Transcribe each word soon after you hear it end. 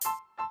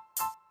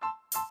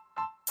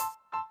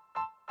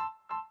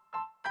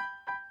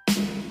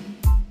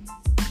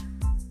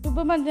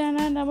शुभ मध्याह्न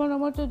नमो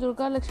नमो तो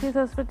दुर्गा लक्ष्मी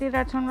सरस्वती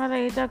राजचंद्र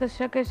ललिता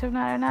कश्यप केशव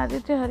नारायण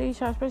आदित्य हरि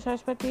शाश्वत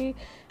शाश्वती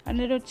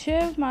अनिरुद्ध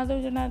शिव माधव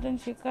जनार्दन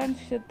श्रीकांत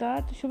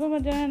सिद्धार्थ शुभ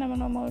मध्याह्न Namo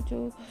Namo to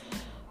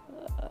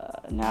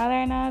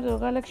Narayana,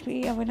 Durga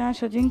Lakshmi,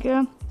 Avinash,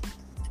 Ajinkya,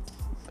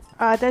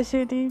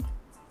 Adashiti,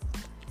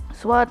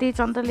 Swati,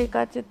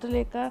 Chandralekha,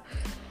 Chitralekha,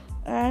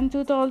 and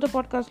to all the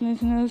podcast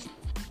listeners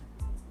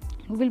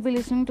who will be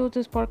listening to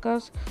this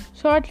podcast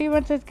shortly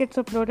once it gets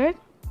uploaded.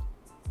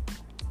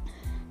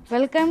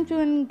 Welcome to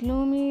a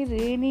gloomy,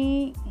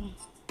 rainy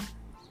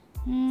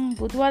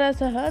Budhwara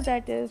Saha,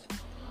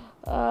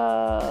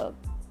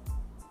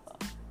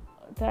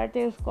 that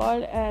is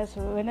called as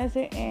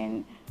Wednesday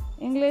in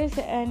English,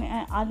 and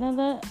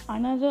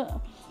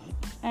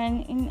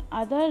in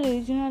other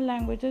regional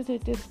languages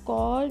it is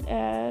called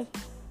as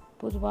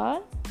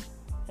Budhwar.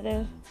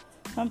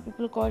 Some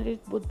people call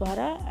it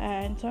Budhvara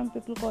and some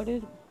people call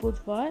it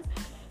Budhwar.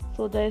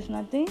 So there is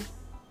nothing,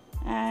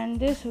 and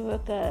this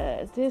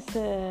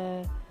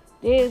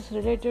day is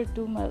related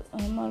to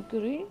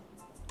Mercury.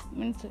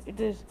 Means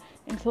it is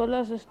in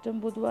solar system.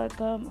 Budh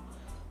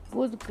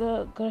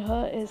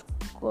Graha is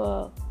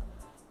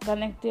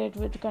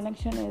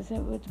connection is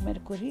with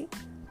Mercury.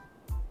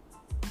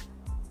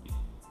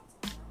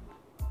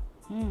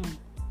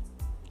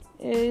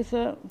 It is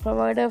a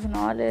provider of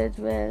knowledge,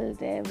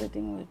 wealth,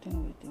 everything.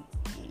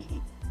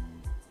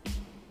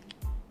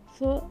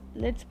 So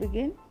let's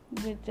begin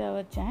with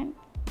our chant.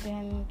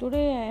 Then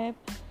today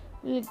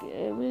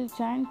we'll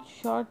chant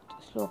short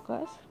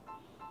slokas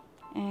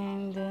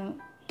and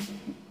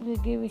we'll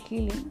give a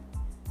healing.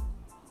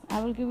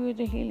 I will give you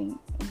the healing.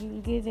 We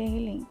will give the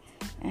healing,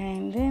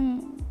 and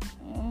then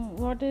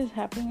what is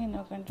happening in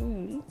our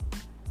country,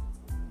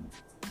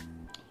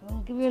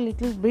 we'll give you a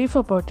little brief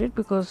about it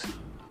because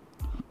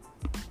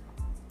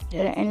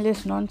there are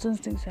endless nonsense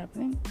things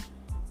happening,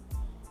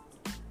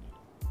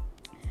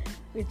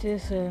 which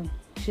is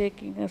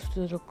shaking us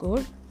to the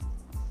core.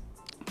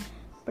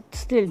 But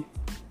still,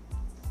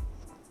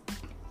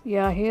 we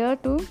are here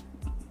to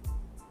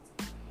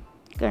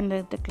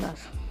conduct the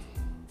class.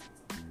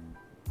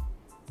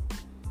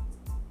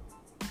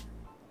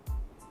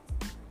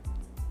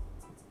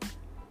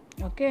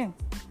 Okay.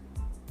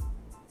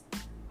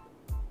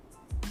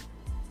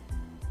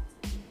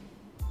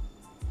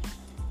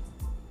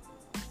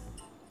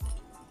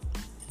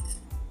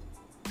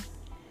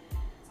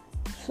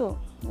 So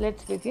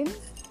let's begin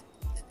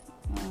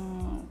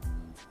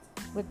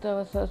with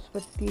our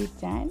Saraswati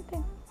chant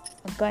or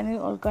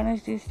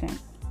Ganesh Ji's chant.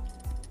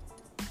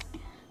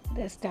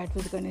 Let's start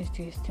with Ganesh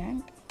Ji's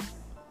chant.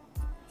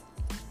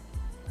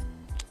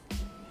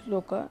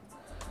 Sloka.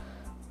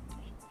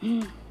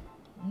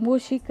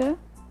 Mushika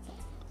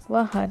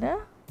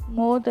Vahana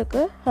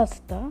Modaka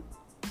Hasta.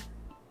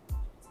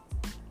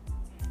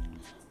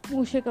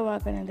 Mushika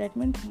Vahana, that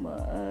means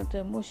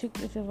the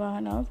Mushik is a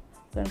Vahana of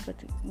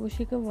Ganpati.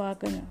 Mushika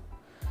Vahana.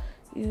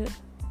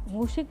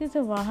 Mushik is a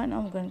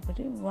Vahana of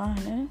Ganpati.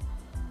 Vahana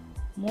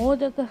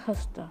Modaka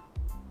Hasta.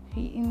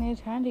 In his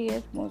hand he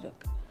has Modak.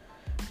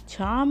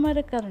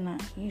 Chamara Karna,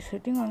 he is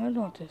sitting on a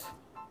lotus.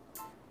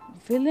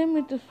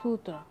 Vilamita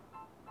Suta.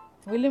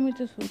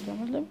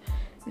 Matlab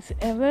is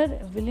ever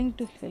willing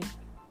to help.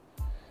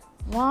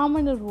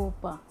 Vamana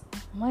Rupa,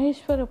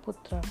 Maheshwara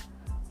Putra,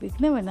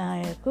 Vigna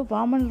Vinayaka.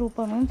 Vamana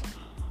Rupa means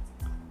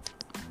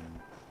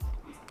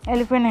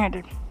elephant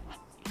headed.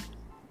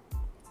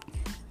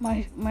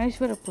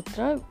 Maheshwara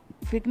Putra,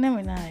 Vigna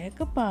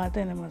Vinayaka,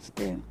 Pada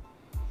Namaste.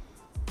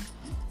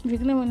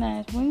 Vigna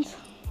Vinayak means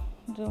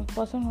the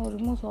person who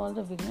removes all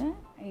the Vigna,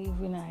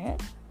 Vinayak,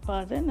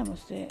 Pada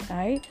Namaste.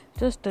 I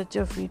just touch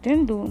your feet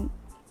and do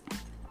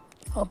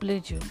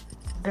oblige you.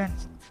 Done.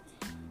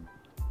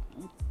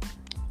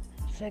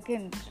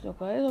 Second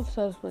sloka is of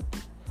Saraswati.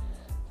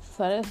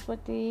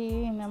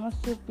 Saraswati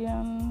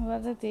Namastupyam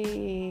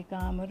Vadate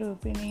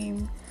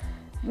Kamarupinim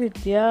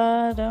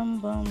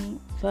Vidyarambam.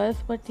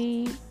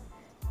 Saraswati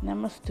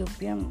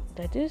Namastupyam,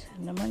 that is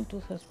Naman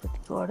to Saraswati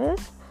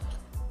goddess.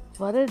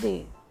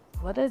 Vadate,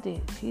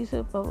 she is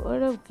a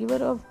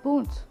giver of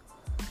boons.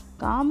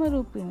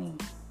 Kamarupini,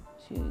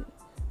 she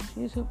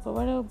is a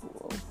provider of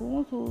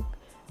boons who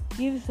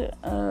gives the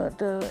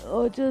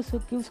urges, who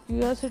gives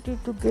curiosity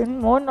to gain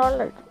more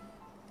knowledge.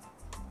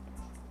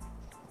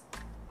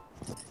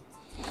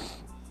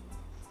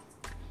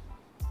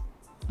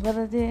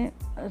 Varade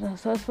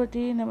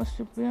Saraswati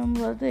Namastupyam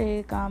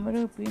Varade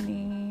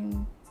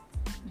Kamarupini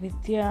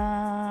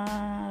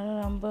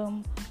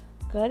Vidyarambam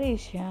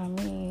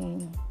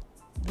Karishyami.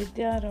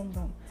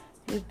 Vidyarambam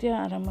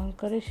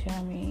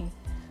Karishyami.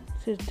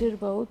 Siddhir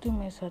Bhauti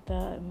Me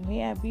Sata.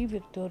 May I be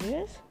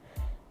victorious?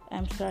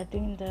 I'm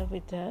starting the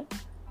Vidya.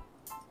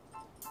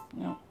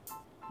 No,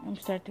 I'm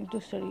starting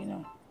to study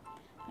now.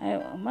 I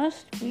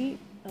must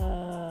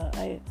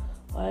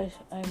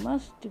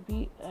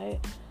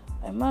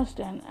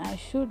and I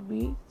should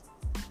be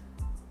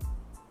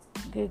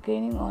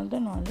gaining all the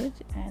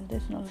knowledge, and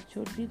this knowledge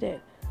should be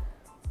there.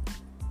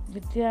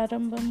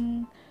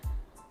 Vidyarambam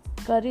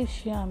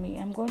Karishyami.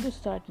 I'm going to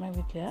start my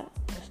Vidya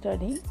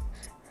study.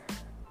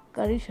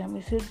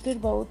 Karishami, Siddhir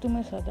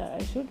Bhautume Sada.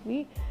 I should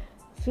be,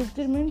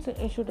 Siddhir means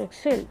I should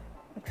excel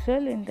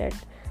in that,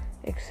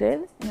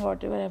 excel in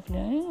whatever I'm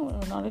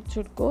learning. Knowledge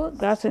should go,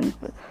 grass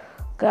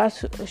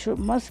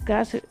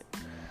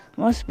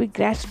must be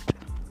grasped,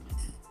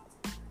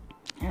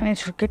 and it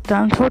should get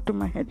transferred to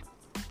my head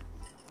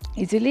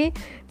easily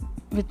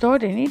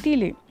without any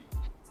delay.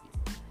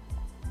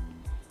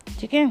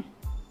 Okay.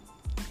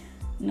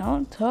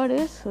 Now third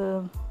is we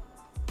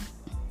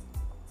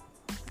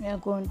are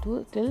going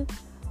to till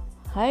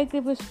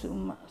Hayagriva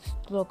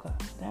Sloka.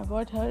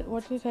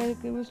 What is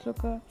Hayagriva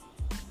Sloka?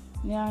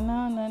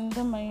 Jnana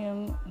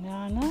Nandamayam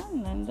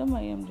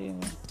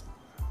Devam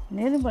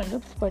Nirmala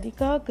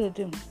Spadika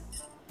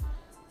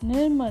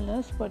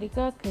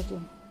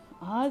Kritim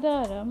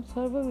Adaram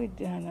Sarva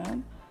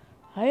Vidyanam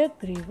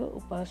Hayagriva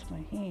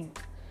Upasmahi.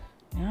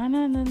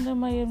 Jnana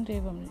Nandamayam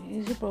Devam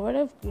is the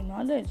provider of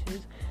knowledge.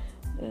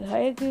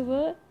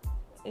 Hayagriva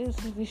is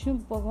Vishnu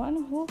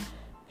Bhagavan who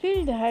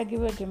killed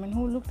Hayagriva demon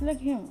who looked like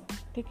him,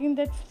 taking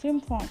that same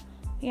form.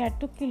 He had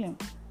to kill him.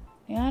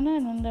 Jnana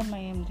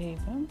Nandamayam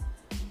Devam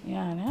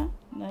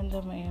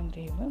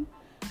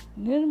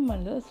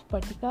Nirmala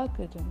Spatika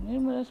Kritam.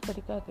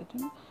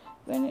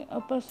 When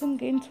a person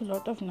gains a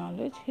lot of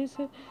knowledge, his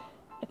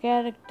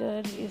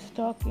character, his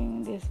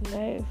talking, his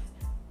life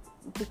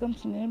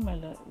becomes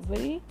nirmala,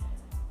 very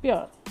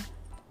pure.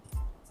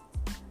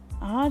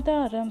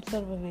 Adaram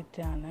Sarva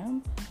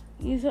Vidyanam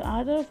is the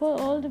Adar for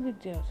all the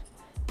Vidyas.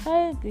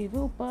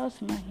 Hayagriva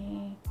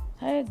Upasmahi.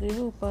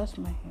 Hayagriva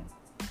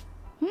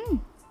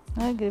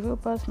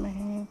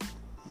Upasmahi.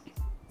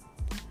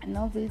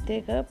 Now we'll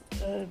take up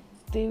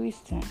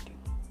Devi's chanting.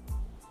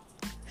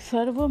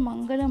 Sarva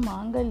Mangala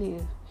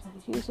Mangalya.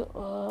 She is a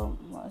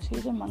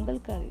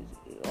Mangalkari,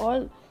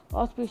 all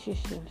auspicious.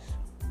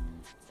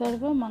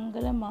 Sarva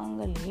Mangala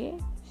Mangalya.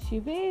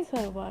 Shive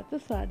Sarvata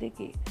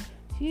Sadhike.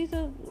 She is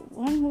the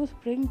one who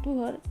brings to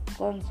her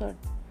consort.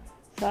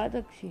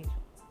 Sadhak Shir.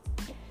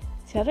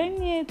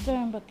 Charanye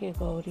Trambake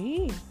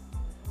Gauri.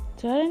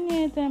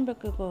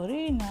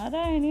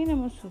 Narayani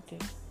Namastute.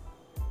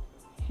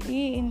 He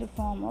in the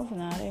form of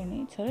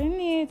Narayani.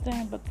 Charanye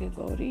Trambake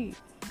Gauri.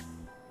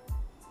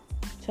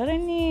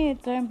 Charanye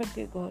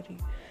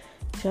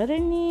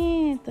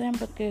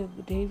Trambake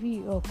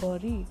Devi or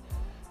Gauri.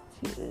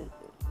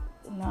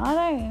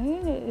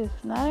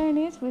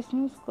 Narayani is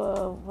Vishnu's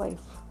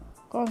wife,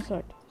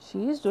 consort.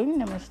 She is doing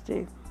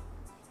Namaste.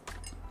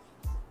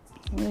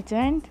 You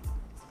chant.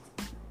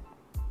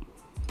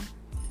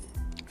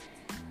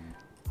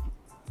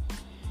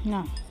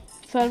 Now,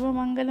 Sarva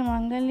Mangala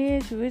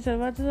Mangalye Shive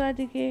Sarvata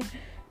Sadhike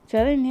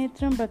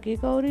Charanetram Bhake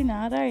Gauri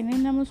Narayani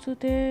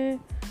Namastute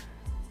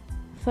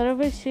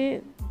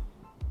Sarvashe.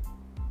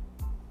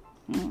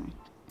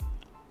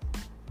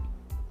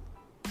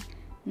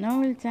 Now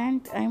we'll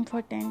chant Aim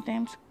for 10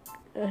 times,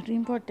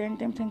 Dream for 10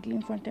 times, and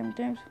Clean for 10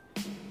 times.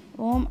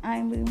 Om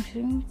Aim Rim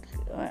Shring,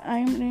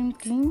 Aim Rim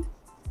Clean.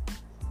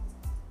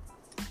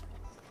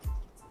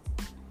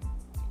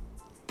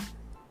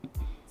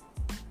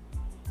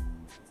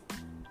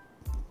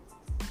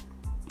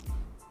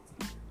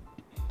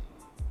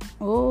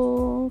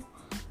 Om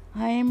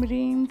Aim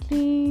Rim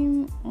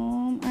Clean,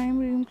 Om Aim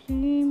Rim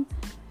Clean,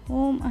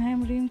 Om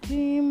Aim Rim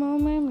Clean,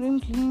 Om Aim Rim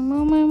Clean,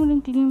 Om Aim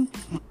Rim Clean.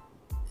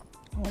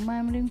 Om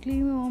Aim Rim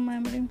Clean, Om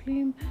Aim Rim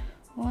Clean,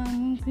 Om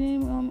Aim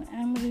Clean, Om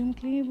Aim Rim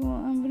Clean,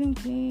 Om Aim Rim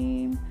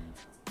Clean.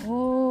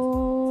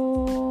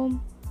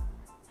 Om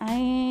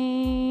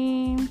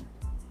Aim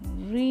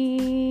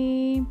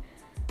Rim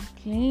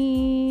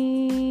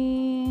Clean.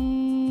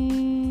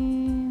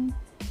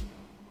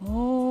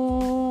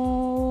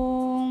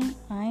 Om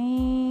Aim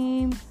Rim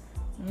Clean.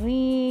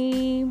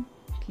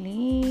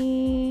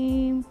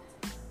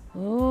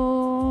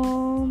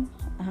 Om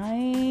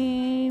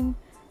Aim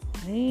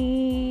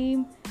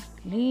Rim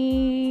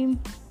Clean.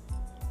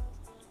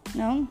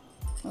 Now,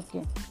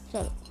 okay,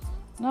 chalo.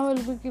 Now I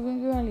will be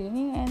giving you a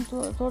leaning and I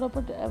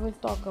will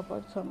talk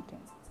about something.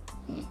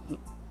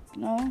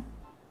 Now,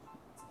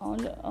 all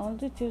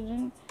the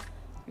children,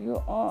 you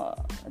all,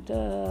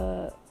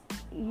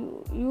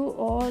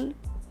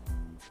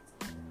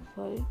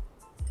 sorry,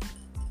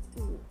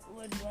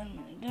 wait 1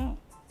 minute now.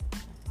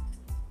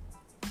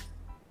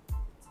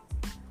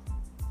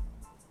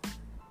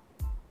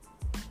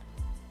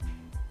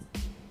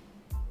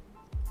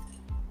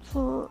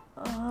 So,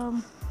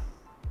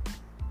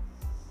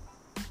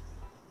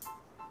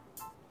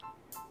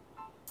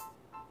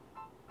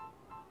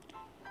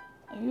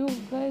 you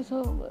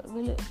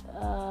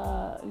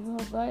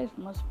guys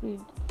must be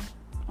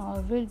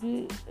will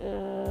be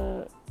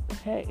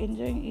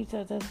enjoying each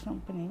other's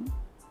company,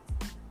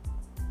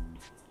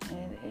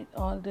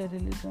 all the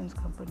religions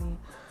company.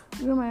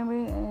 You might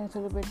be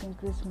celebrating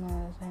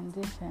Christmas and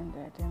this and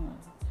that and all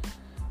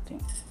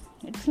thing.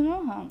 It's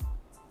no harm.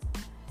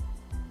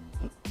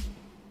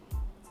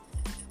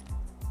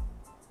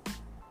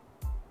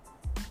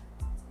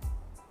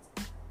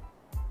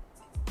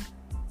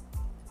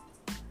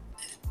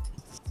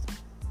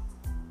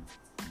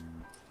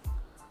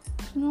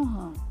 No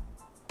harm.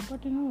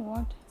 But you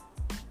know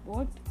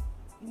what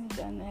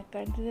in a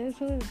country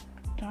there's a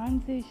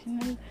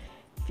transitional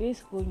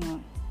phase going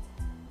on.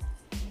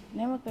 In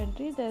our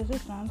country there is a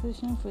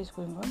transitional phase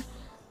going on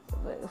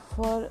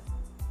for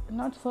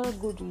not for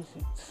good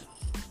reasons.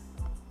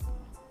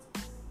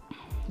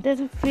 There's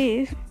a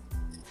phase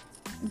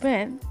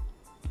where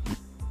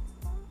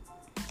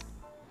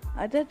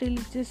other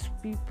religious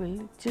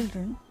people,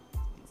 children,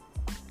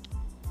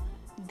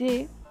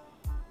 they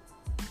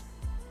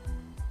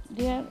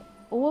are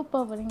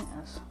overpowering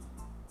us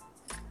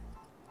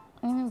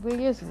in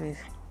various ways,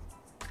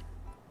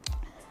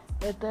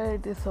 whether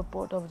it is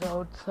support of the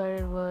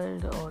outside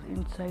world or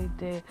inside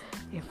their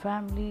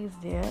families.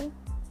 They are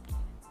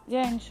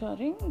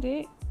ensuring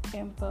they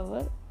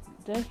empower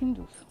the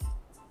Hindus.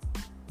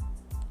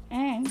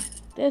 And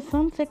there's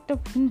some sect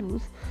of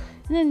Hindus,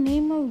 in the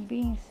name of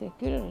being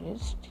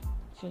secularist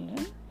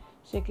children,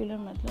 secular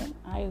matlab,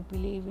 I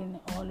believe in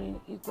all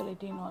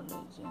equality in all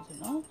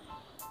religions,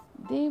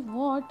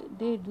 what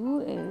they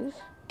do is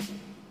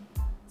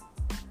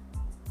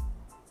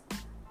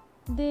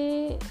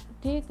they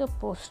take a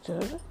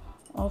poster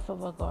of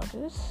our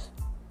goddess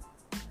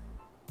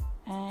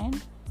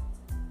and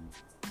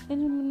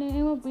in the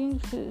name of being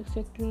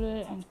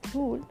secular and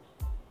cool,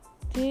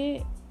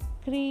 they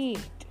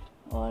create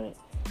or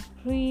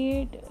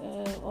paint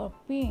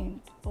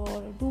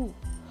or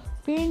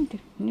paint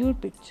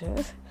nude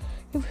pictures.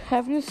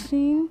 Have you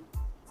seen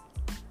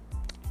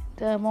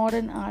the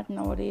modern art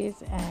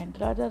nowadays and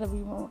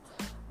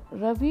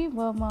Ravi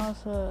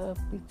Verma's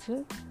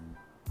picture,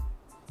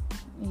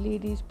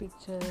 lady's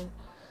picture,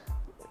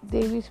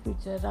 Devi's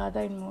picture,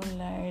 Radha in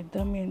moonlight,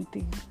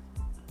 Damayanti,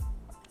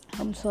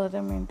 Hamsa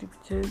Damayanti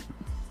picture,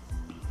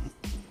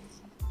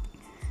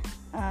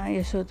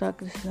 Yashoda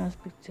Krishna's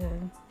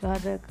picture,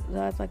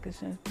 Radha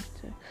Krishna's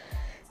picture.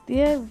 He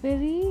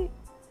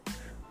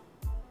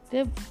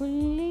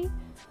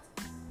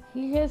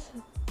has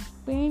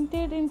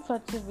painted in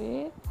such a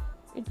way,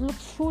 it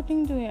looks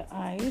soothing to your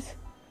eyes.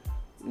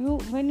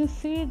 When you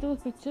see those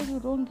pictures, you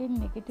don't get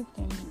negative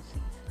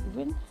tendencies.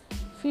 Even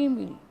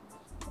female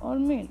or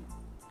male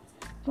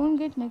don't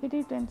get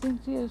negative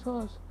tendency at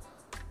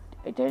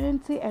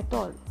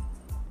all.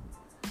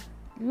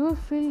 You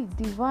feel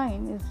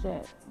divine is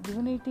there,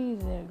 divinity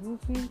is there. You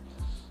feel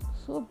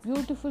so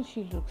beautiful.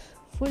 She looks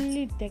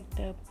fully decked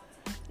up,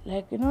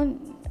 like the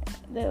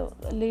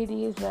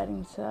lady is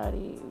wearing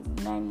sari,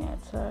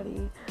 9-yard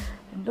sari,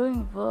 and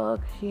doing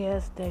work. She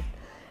has that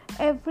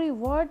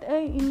what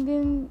a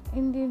Indian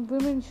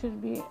women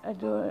should be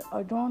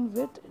adorned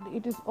with.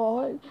 It is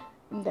all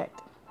in that.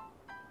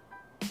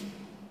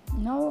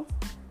 Now,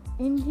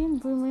 Indian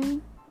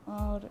women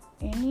or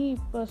any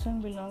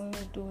person belonging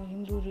to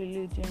Hindu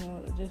religion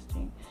or this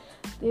thing,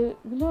 they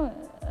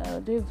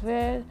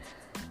wear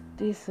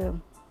these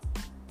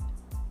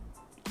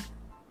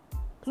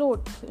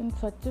clothes in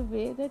such a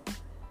way that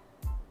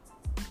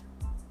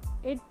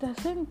it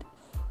doesn't.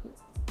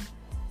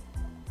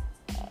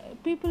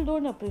 People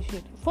don't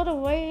appreciate it. For a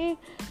while,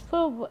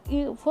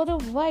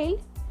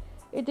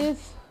 it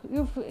is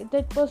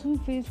that person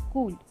feels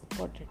cool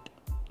about it.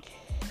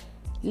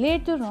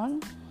 Later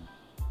on,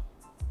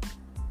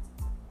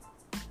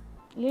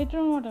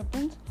 what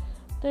happens?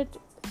 That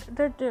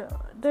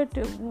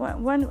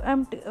one I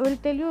will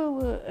tell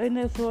you in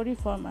a story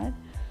format.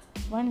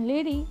 One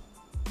lady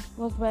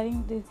was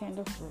wearing these kind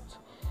of clothes.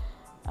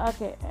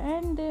 Okay,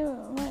 and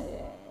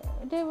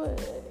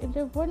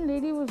one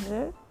lady was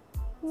there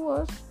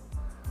who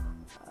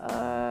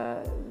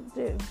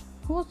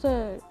was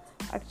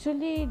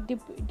actually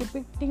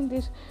depicting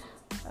this.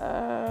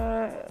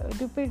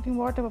 Depicting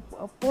what a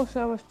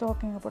poster I was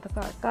talking about, a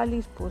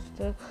Kali's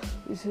poster,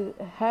 is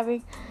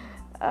having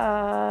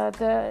the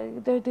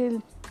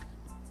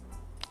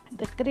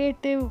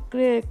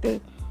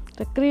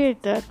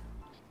creator,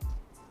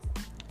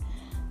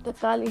 the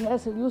Kali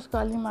has used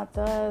Kali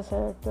Mata as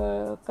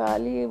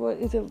Kali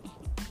is a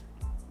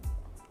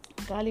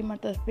Kali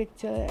Mata's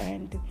picture,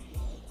 and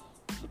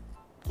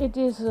it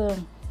is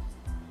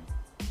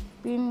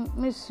been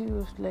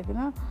misused,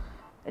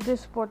 it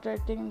is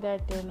portraying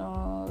that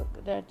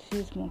that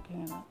she's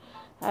smoking and all,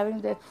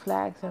 having that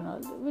flags and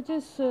all, which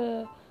has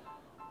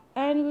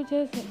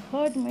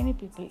hurt many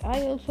people.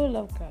 I also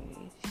love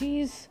Kali. She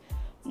is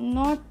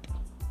not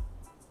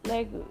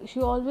like,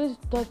 she always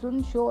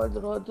doesn't show the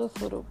Rodha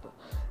Swarup.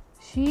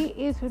 She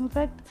is in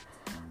fact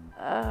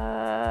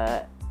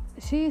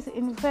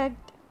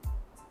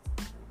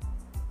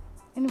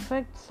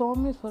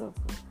सौम्य स्वरूप,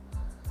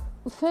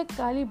 उसे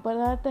काली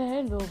बनाता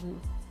है लोग ही.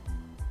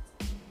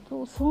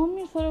 तो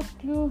सौम्य स्वरूप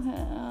क्यों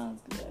है?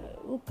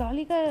 वो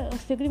काली का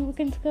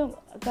सिग्निफिकेंस का,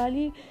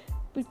 काली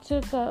पिक्चर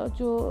का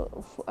जो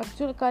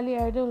एक्चुअल काली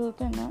आइडल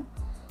होता है ना,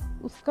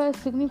 उसका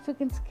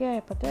सिग्निफिकेंस क्या है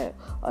पता है?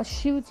 और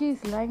Shivji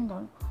is lying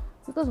down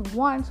because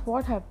once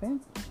what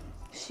happened,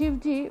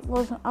 Shivji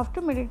was,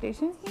 after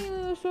meditation, he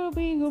used to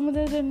be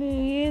humorous, and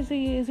he is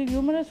a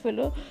humorous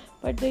fellow,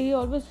 but he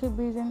always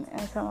believes in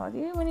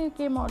Samadhi. When he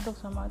came out of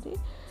Samadhi,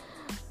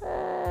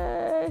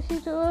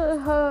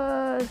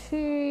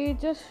 she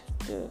just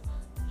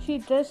she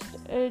just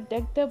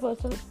decked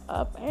herself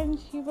up and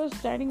she was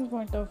standing in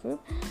front of him,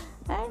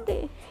 and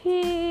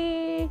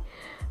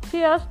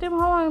she asked him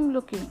how I am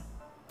looking.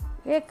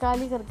 ये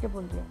काली करके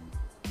बोल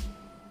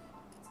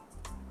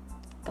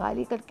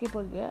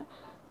दिया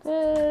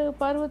तो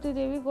पार्वती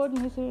देवी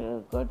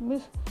got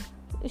miss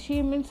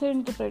she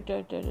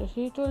misinterpreted it.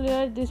 She told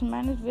her this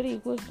man is very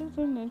egoistic,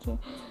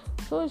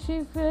 so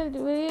she felt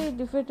very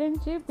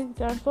different. She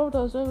transformed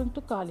herself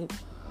into Kali.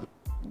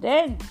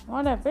 Then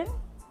what happened?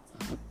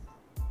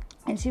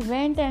 And she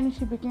went and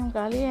she became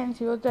Kali, and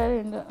she was there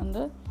on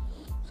the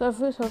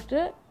surface of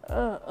the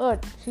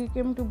earth. She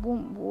came to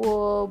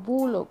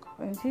Bhulok,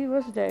 and she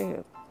was there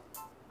here.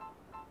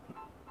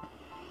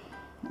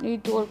 ये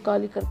तो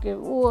काली करके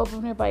वो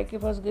अपने भाई के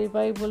पास गई.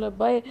 भाई बोला,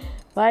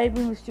 भाई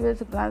भी मिस्टीरियस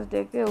से ग्लांस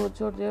दे के वो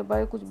छोड़ दिया.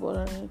 भाई कुछ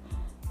बोला नहीं.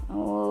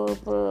 वो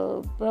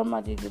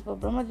ब्रह्मा जी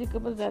के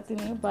पास जाती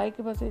नहीं, भाई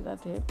के पास ही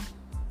जाते हैं.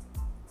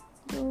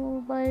 तो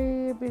भाई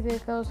भी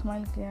देखा और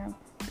स्माइल किया.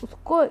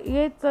 उसको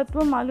ये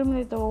तत्व मालूम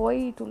नहीं था,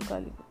 वही टूल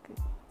काली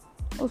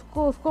करके.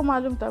 उसको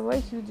मालूम था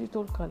वही शिव जी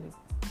tool Kali.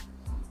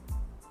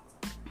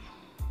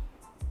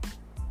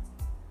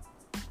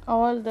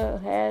 All the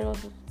hair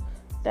was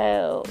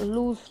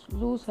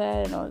loose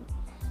hair and all.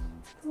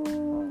 So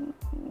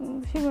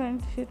she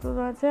went. She told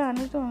her,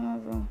 "आने तो आना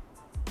तो."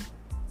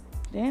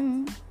 Then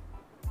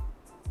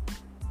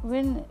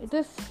when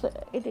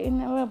it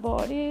in our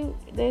body,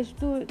 there's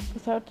two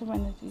sorts of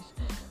energies.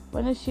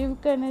 One is Shiv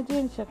ka energy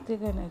and Shakti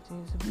ka energy,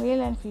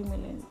 male and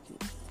female energy.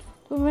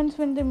 So when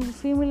the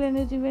female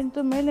energy went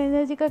to male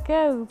energy का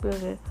क्या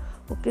उपयोग है?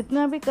 वो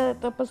कितना भी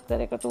तपस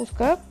करेगा तो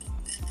उसका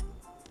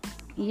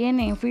ये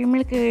नहीं,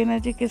 फीमेल के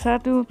एनर्जी के साथ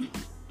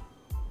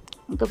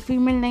तो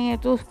फीमेल नहीं है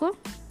तो उसको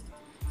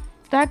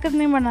ताकत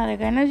नहीं बना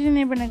रहेगा, एनर्जी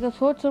नहीं बनेगा.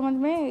 सोच समझ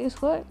में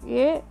इसको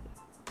ये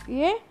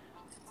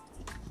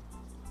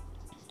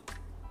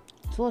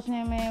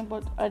सोचने में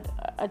बहुत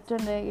अड़चन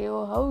रहेगी.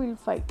 वो हाउ विल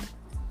फाइट.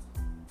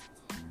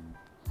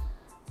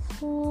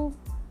 तो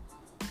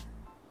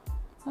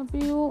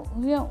अभी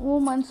वो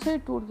मन से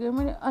टूट गया.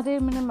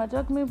 मैंने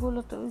मजाक में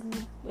बोला तो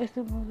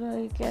ऐसे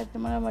बोला, क्या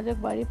तुम्हारा मजाक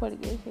भारी पड़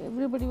गया.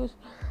 Everybody was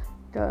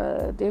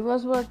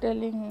Dewas were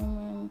telling him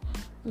and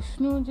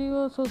Vishnu ji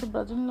was also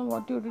doesn't know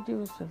what he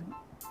was telling.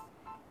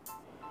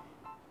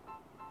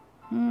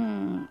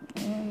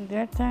 In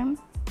that time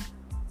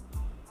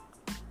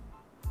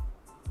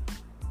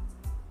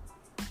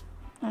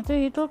अच्छा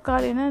ये तो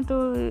काली ना,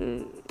 तो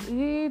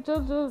ये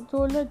तो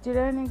थोड़ा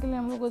चिढ़ाने के लिए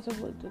हम लोग ऐसे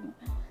बोलते हैं.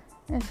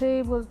 ऐसे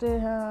ही बोलते हैं,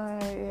 हाँ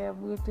ये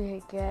ब्यूटी है,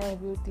 क्या है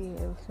ब्यूटी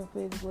है,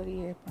 सफ़ेद गोरी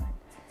है.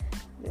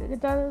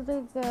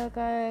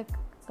 ज़्यादातर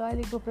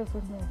काली को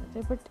प्रेफर नहीं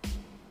करते. But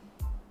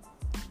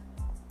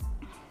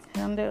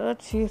on the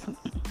earth she is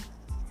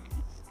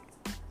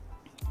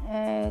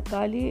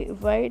Kali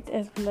white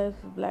as well as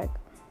black.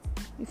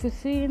 If you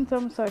see in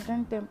some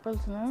certain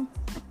temples now,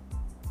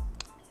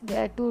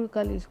 there are two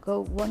Kalis.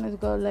 One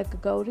is like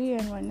Gauri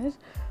and one is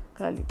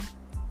Kali.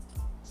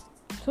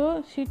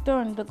 So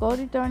the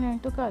Gauri turned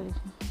into Kali.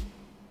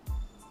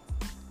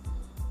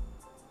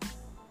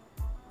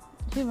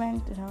 She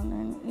went down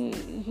and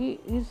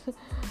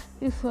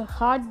his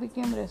heart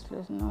became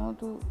restless.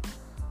 To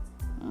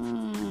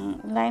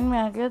line में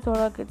आ गया.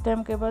 थोड़ा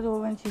time के बाद वो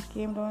when she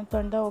came down,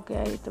 ठंडा हो के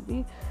आई तभी.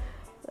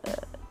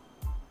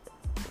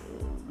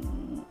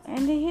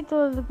 एंड ही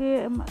told कि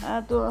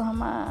तो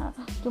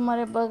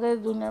तुम्हारे बगैर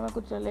दुनिया में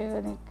कुछ चलेगा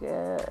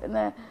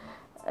नहीं,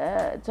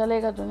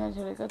 चलेगा दुनिया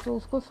चलेगा. तो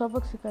उसको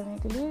सबक सिखाने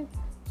के लिए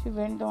she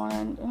went on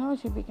and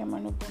she became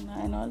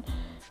Annapurna and all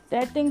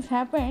that things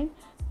happened.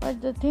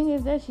 But the thing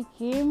is that she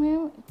came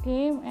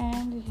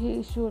and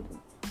he should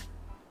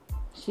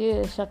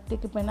शक्ति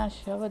के बिना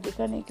शव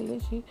दिखाने के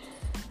लिए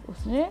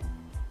उसने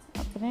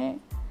अपने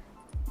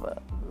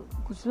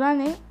कुचला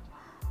नहीं,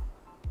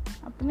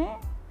 अपने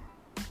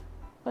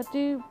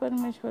पति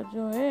परमेश्वर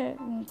जो है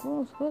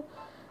उसको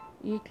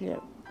ये किया.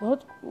 बहुत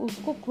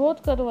उसको क्रोध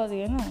करवा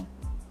दिया ना.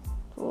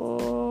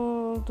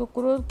 तो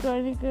क्रोध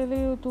करने के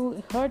लिए तो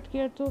हर्ट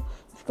किया, तो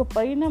उसका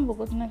परिणाम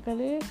भुगतने के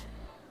लिए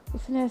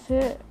उसने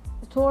ऐसे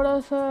थोड़ा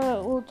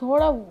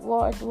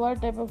वार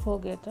टाइप ऑफ हो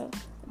गया था.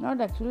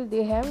 Not actually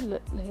they have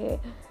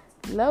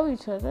love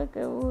each other,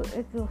 कि वो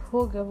एक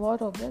हो गया, वॉर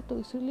हो गया. तो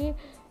इसीलिए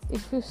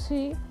if you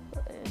see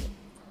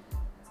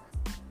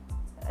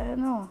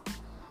no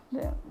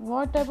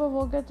war type of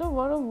हो गया, तो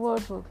वॉर ऑफ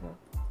वर्ड हो गया.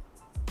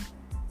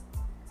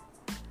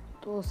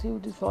 तो शिव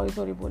जी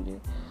सॉरी बोलिए,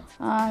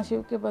 हाँ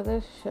शिव के बगैर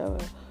शव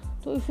है.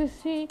 तो इफ यू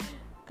सी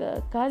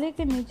काली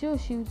के नीचे वो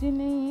शिव जी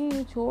नहीं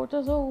है,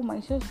 छोटा सा वो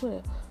महिषासुर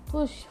है.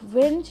 तो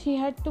when she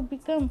had to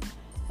become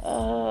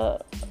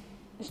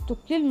to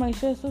kill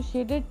Mahishasura,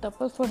 she did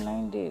tapas for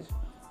 9 days.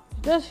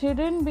 Just she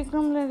didn't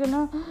become like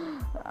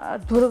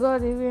Durga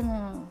Devi,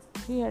 and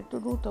she had to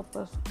do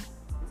tapas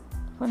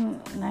for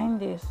 9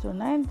 days. So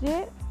 9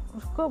 days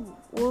उसको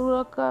वो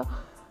लोग का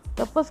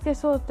तपस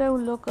कैसे होता है,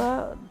 उन लोग का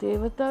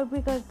देवता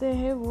भी करते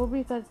हैं, वो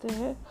भी करते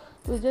हैं.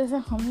 तो जैसे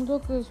हम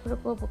लोग ईश्वर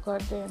को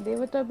पुकारते हैं,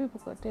 देवता भी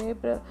पुकारते हैं.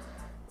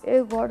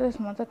 एक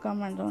goddess mother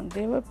come and down,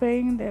 they were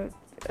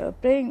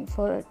praying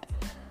for it.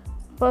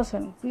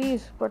 person,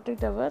 please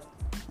protect our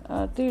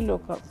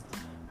Triloka.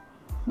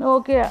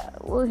 Okay,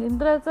 वो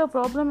इंद्रा का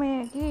प्रॉब्लम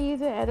है कि he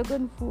is an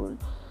arrogant fool.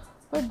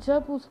 पर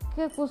जब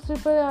उसके कुर्सी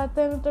पर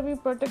आता है ना तभी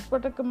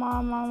पटक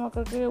माँ माँ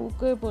करके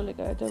उसको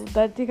बोलेगा, जब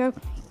धरती का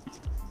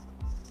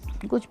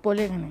कुछ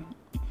बोलेगा नहीं.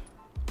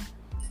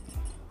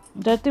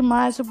 Dhati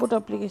Ma has to put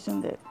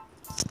application there.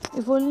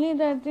 If only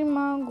Dhati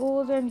Ma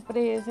goes and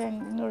prays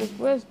and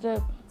requests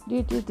the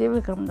deities, they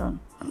will come down.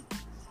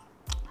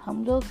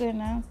 हम लोग है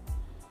ना,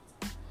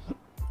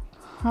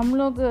 हम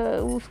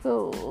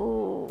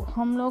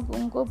लोग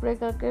उनको प्रे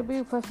करके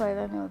भी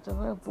फायदा नहीं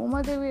होता.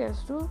 Puma Devi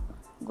has to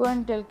go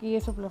and tell कि ये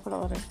सब लफड़ा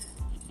हो रहा है.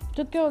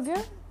 तो क्या हो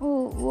गया,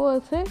 वो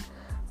ऐसे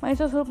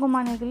महिषासुर को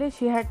मारने के लिए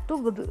she had to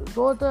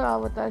go the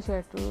avatar, she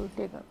had to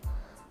take up.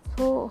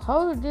 So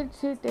how did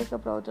she take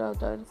up Rautra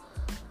avatar?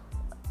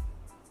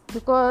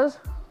 Because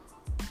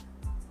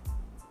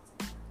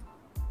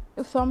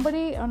if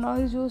somebody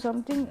annoys you,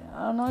 something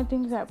annoying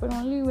things happen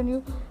only when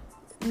you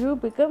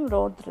become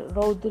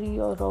Raudri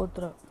or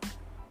Rautra.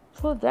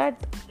 So that,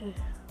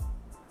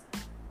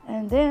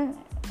 and then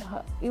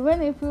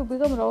even if you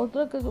become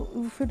Rautra,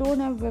 if you don't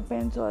have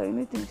weapons or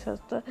anything,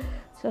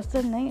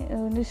 शस्त्र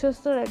नहीं,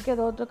 निशस्त्र रह के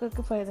रौद्र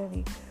करके फायदा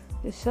नहीं.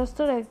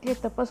 शस्त्र रह के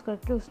तपस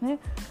करके उसने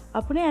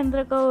अपने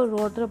अंदर का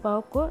रौद्र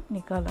भाव को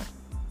निकाला,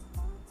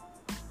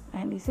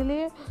 एंड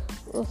इसीलिए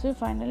उसे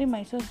फाइनली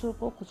महिषासुर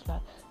को कुचला.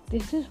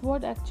 This is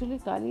what actually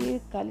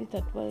Kali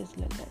tattva is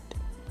like that.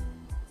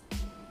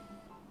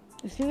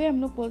 इसीलिए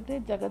हम लोग बोलते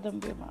हैं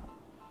जगदम्बे माँ,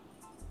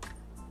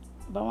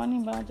 भवानी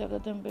माँ,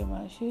 जगदम्बे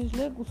माँ. शी इज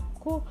लाइक,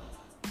 उसको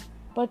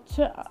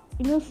बच्चा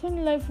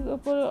इनोसेंट लाइफ के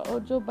ऊपर,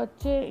 जो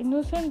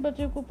इनोसेंट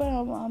बच्चे के ऊपर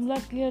हमला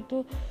किया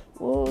तो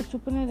वो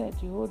चुप नहीं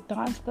रहती, वो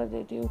डांस कर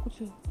देती है, वो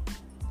कुछ,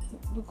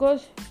 because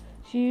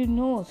she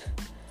knows,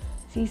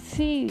 she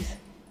sees,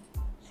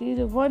 she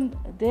is one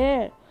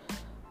there.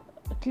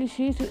 At least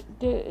she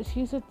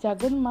is a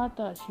Jagan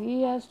Mata.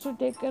 She has to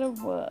take care of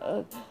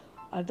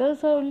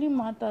others are only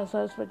Mata,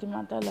 Saraswati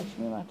Mata,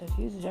 Lakshmi Mata.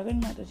 She is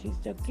Jagan Mata, she is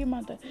Jaggi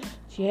Mata.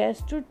 She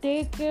has to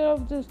take care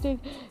of this thing.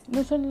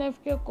 Innocent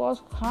life के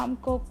cause harm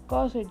को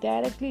cause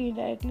directly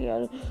indirectly,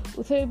 और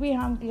उसे भी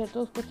harm किया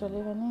तो उसको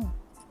चलेगा नहीं.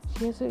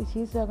 She is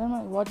Jagan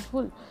Mata,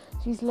 watchful.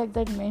 She is like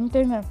that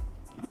maintainer.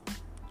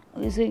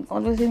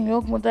 Always in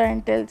Yog Mudra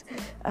and tells,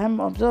 I am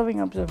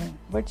observing.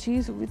 But she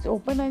is with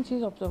open and she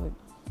is observing.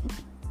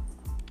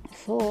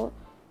 So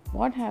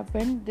what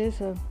happened?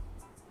 This.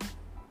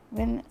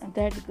 When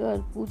that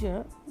girl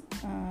Pooja,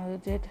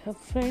 that her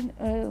friend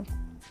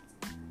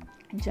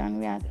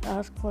Janvi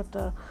asked for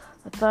the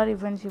authority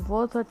when she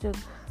wore such a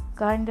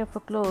kind of a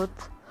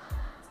clothes.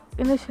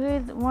 Initially,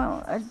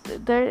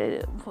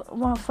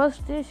 the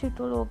first day she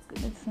told,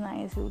 okay, it's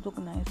nice, you look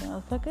nice. And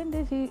the second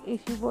day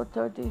she wore,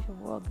 third day she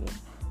wore again.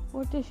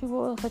 Fourth day she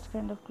wore such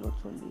kind of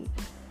clothes only.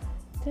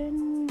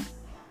 Then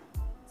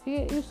she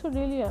used to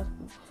really ask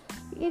me.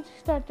 It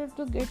started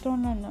to get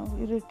on and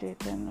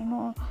irritate,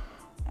 and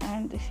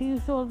and she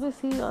used to always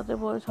see other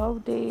boys how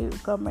they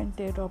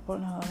commented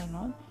upon her and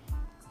all.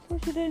 So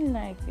she didn't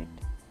like it.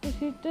 So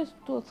she just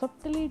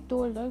subtly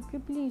told her, okay,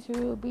 please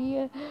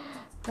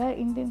wear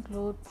Indian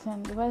clothes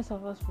and wear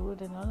Savas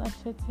food and all.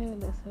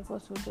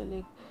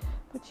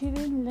 But she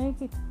didn't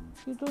like it.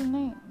 She told,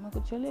 नहीं, मेरे को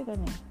चलेगा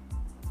नहीं,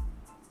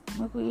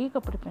 मेरे को ये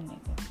कपड़े पहनने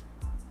के.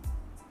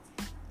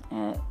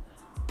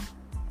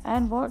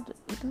 And what,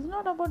 it is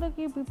not about that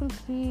people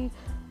see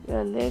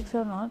your legs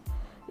or not.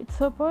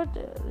 It's about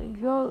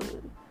your.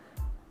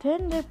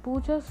 Then the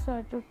puja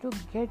started to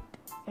get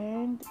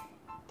and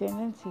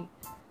tendency,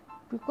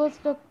 because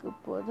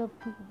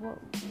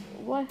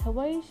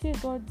why she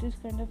got this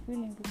kind of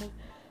feeling, because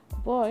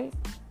boy,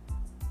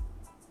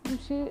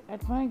 she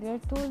admired her,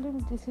 told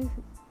him this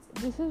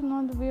is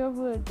not the way of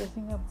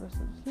dressing a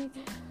person.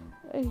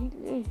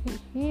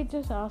 He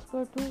just asked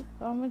her to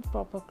come with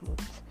proper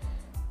clothes,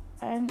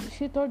 and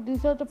she thought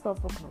these are the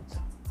proper clothes.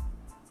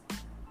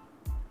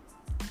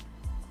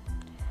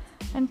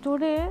 And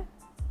today,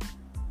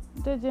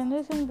 the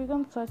generation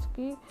becomes such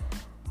that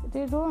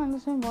they don't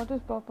understand what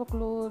is proper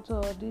clothes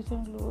or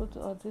decent clothes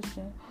or this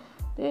thing.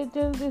 They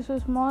tell this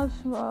small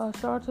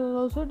shorts is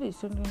also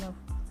decent enough.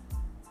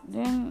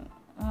 Then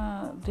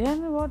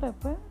what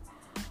happened?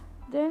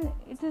 Then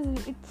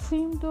it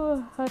seemed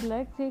to her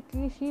like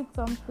she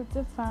comes with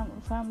a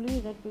family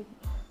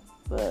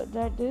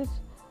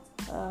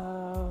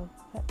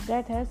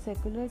that has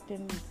secular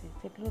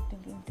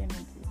thinking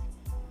tendencies.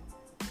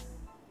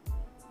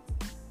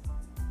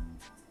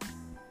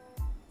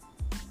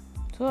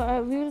 So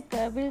I will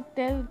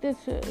tell this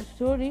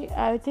story.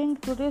 I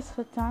think today's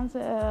chance,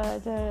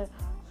 the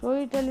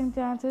storytelling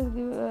chances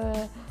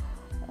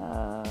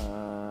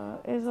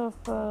is of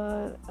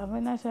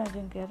Avinash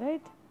Ajinkya,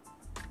 right?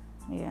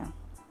 Yeah.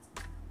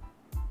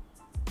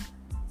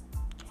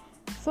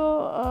 So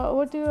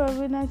what do you,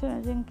 Avinash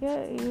Ajinkya?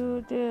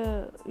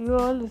 You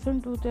all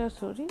listen to their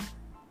story.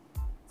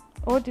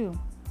 What do you?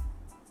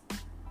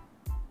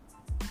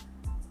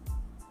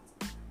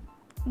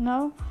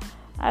 Now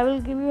I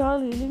will give you all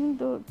healing,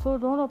 so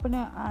don't open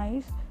your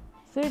eyes.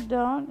 sit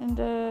down in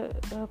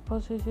the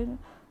position,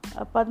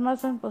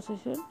 Padmasana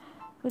position,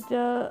 with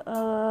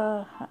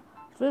your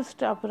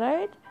wrist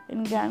upright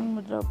in Gyan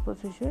Mudra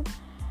position.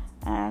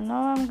 And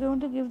now I'm going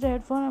to give the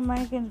headphone and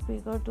mic and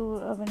speaker to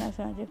Avinash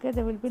Anjika.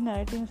 They will be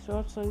narrating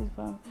short stories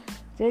from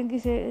Jainki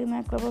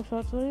Sena Club of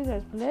Short Stories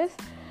as well as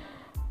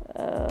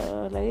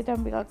Lalita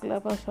Ambika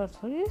Club of Short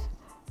Stories,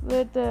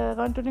 with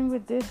continuing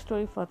with this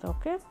story further.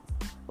 Okay,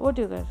 over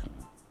to you guys.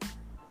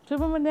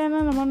 शुभ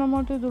मध्याह्न. Namo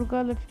Namo to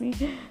Durga Lakshmi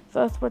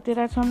Saraswati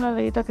राजमला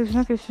ललिता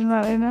कृष्ण कृष्ण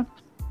नारायण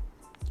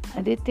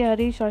आदित्य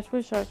हरि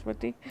शाश्वत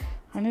सरस्वती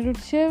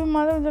अनिरुद्ध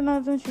माधव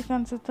जनार्दन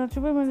श्रीकांत सिद्धार्थ.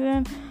 शुभ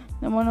मध्याह्न.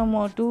 Namo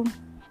Namo to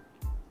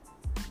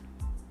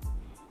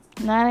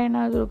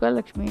Narayana, Durga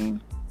Lakshmi,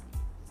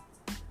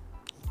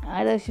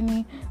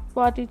 Adarshini,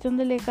 Swati,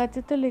 Chandalekha,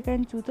 Chitralekha,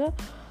 and Chuta.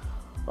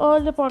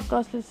 All the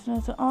podcast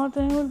listeners, all of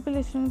them will be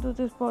listening to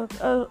this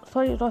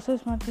podcast. Rosa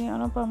Smati,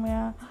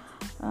 Anupamya,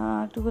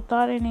 to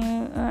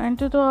Tarini, and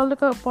to all the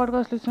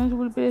podcast listeners who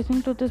will be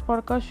listening to this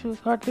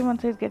podcast shortly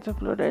once it gets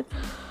uploaded.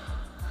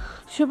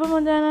 शुभ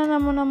मध्याह्न.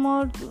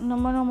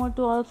 Namo Namo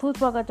to all.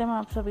 स्वागत है मैं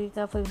आप सभी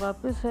का फिर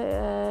वापस.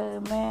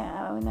 मैं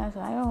अविनाश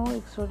आया हूँ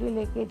एक स्टोरी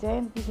लेके.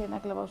 जयंत की सेना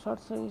क्लब ऑफ शॉर्ट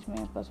स्टोरीज में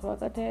आपका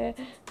स्वागत है.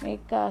 मैं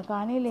एक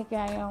कहानी लेके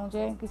आया हूँ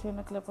जयंत की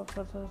सेना क्लब ऑफ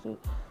शॉर्ट स्टोरीज.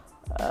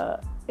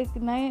 एक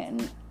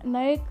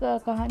नए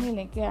कहानी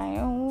लेके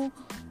आया हूँ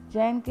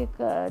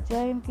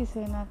जयंत की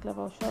सेना क्लब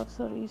ऑफ शॉर्ट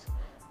स्टोरीज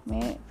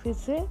में फिर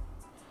से.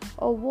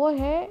 और वो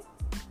है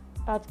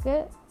आज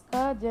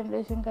का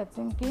जनरेशन का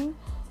थिंकिंग,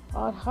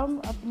 और हम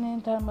अपने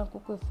धर्म को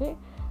कैसे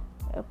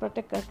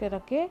प्रोटेक्ट करके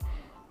रखें.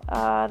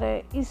 और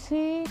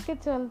इसी के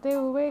चलते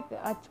हुए एक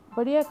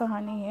बढ़िया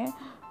कहानी है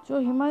जो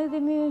हिमालय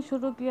ने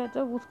शुरू किया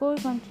था, उसको ही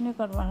कंटिन्यू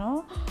करवा रहा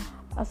हूँ.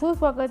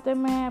 स्वागत है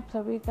मैं आप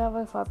सभी का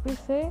वापस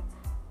से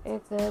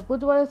एक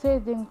बुधवार से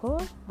दिन को,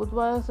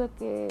 बुधवार से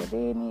के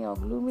रेनी और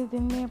ग्लूमी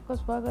दिन में आपका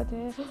स्वागत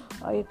है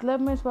और एक क्लब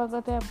में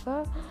स्वागत है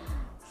आपका.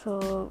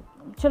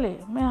 चलिए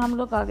हम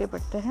लोग आगे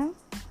बढ़ते हैं.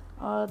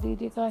 और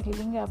दीदी का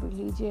हीलिंग आप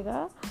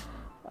लीजिएगा,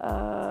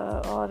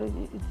 और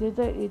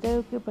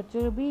इधर के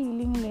बच्चे भी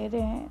हीलिंग ले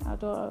रहे हैं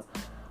तो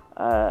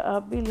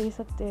आप भी ले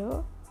सकते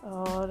हो.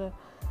 और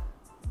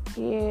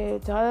ये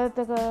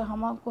ज़्यादातर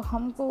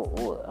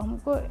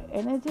हमको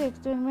एनर्जी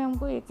एक्सचेंज में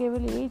हमको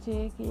केवल यही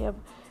चाहिए कि अब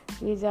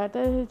ये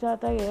ज़्यादा से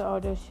ज़्यादा ये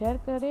ऑडियो शेयर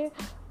करे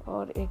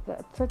और एक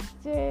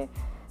सच्चे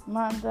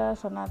ईमानदार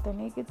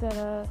सनातनी की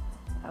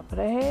तरह आप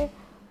रहे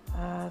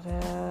और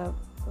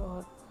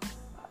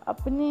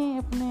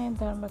अपने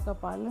धर्म का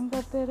पालन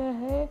करते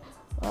रहे,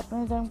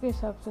 अपने धर्म के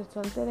हिसाब से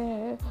चलते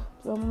रहे.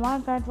 जो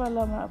मार काट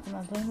वाला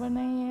अपना धर्म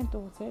नहीं है तो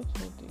उसे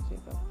छोड़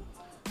दीजिएगा.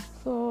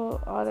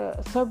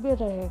 और सभ्य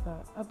रहेगा.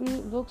 अभी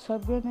लोग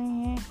सभ्य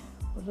नहीं हैं,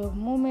 लोग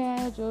मुंह में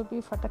आए जो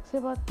भी फटक से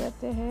बात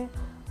करते हैं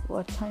वो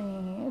अच्छा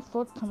नहीं है.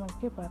 सोच समझ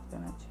के बात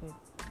करना चाहिए.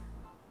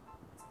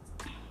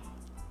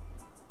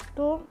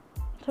 तो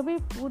सभी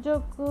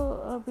पूजक को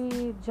अभी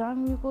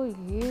जानवी को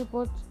ये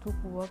बहुत दुख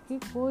हुआ कि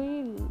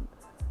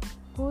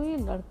कोई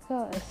लड़का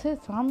ऐसे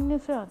सामने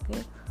से आके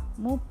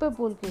मुंह पे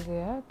बोल के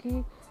गया कि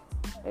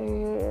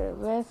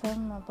वैसे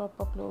हम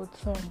पापा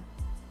क्लोथ्स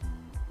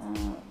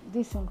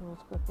दिस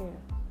करके.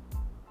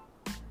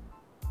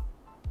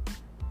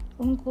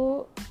 उनको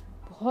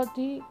बहुत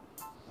ही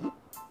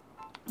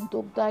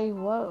दुखदायी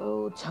हुआ.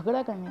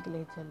 झगड़ा करने के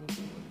लिए चली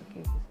गई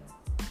लड़के के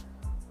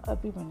साथ.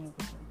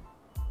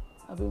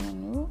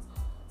 अभिमन्यु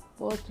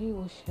बहुत ही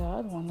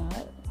होशियार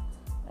होनहार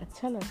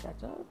अच्छा लड़का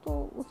था, तो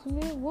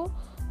उसलिए वो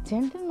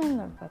जेंटलमैन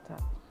लड़का था.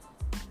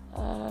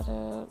 और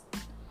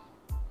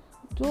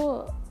जो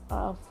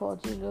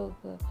फौजी लोग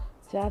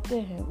जाते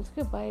हैं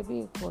उसके भाई भी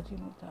एक फौजी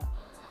में था.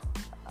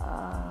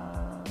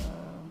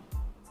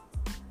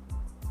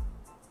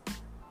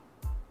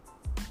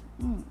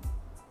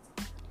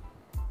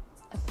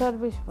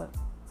 सर्वेश्वर,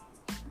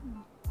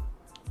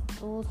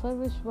 तो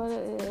सर्वेश्वर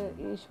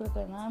ईश्वर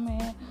का नाम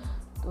है.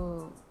 तो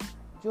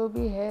जो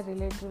भी है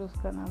रिलेटेड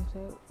उसका नाम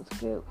से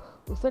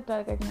उससे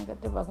टारगेट नहीं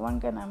करते. भगवान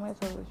का नाम है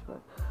सर्वेश्वर.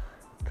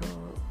 तो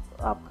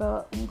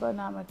उनका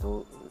नाम है तो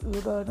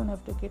you don't have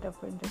to get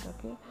offended.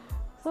 Okay,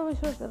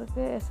 Sarveshwar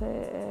करके ऐसे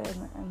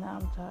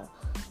नाम था.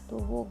 तो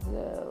वो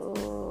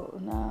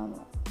नाम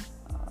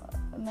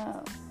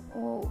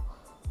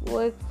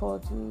वो एक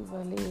फौजी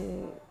वाले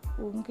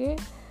उनके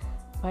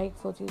भाई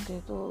फौजी थे,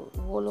 तो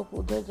वो लोग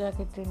उधर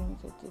जाके ट्रेनिंग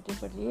देते थे.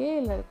 बट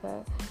ये लड़का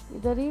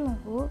इधर ही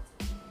उनको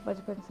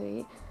बचपन से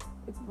ही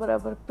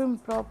बराबर पिम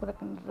प्रॉप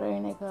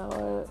रहने का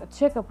और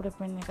अच्छे कपड़े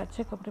पहनने का.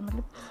 अच्छे कपड़े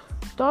मतलब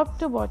टॉप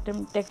टू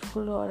बॉटम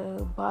टेक्सफुल, और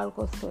बाल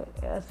को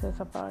ऐसे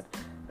सपाट,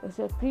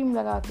 ऐसे क्रीम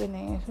लगा के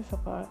नहीं, ऐसे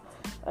सपाट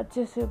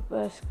अच्छे से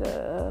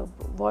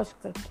वॉश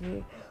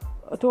करके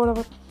थोड़ा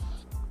बहुत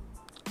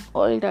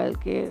ऑयल डाल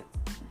के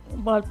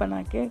बाल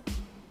बना के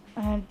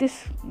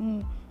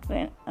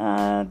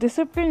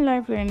डिसिप्लिन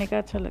लाइफ रहने का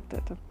अच्छा लगता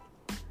था.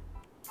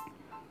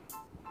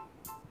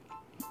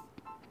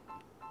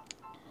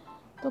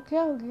 तो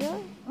क्या हो गया,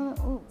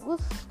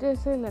 उस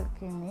जैसे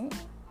लड़के ने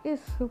इस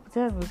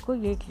जानवी को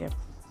ये किया.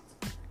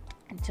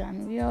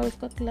 जानवी और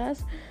उसका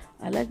क्लास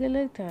अलग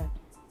अलग था.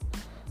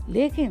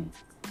 लेकिन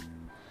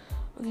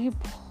ये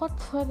बहुत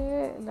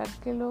सारे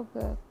लड़के लोग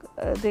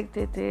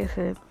देखते थे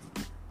ऐसे,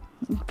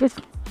 फिर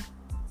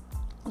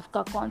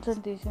उसका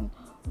कंसंट्रेशन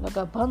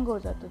लगा भंग हो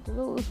जाता था,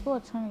 तो उसको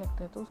अच्छा नहीं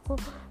लगता, तो उसको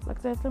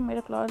लगता था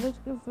मेरे कॉलेज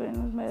के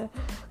फ्रेंड्स, मेरे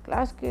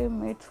क्लास के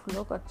मेट्स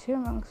लोग अच्छे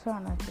मार्क्स से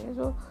आना चाहिए,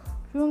 तो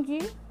क्योंकि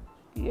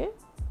ये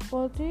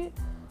बहुत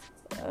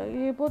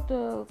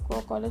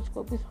कॉलेज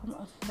को भी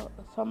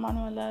सम्मान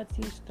वाला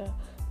चीज़ था,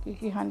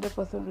 क्योंकि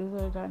 100%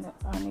 रिजल्ट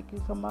आने की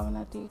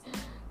संभावना थी,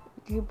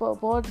 कि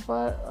बहुत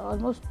बार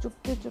ऑलमोस्ट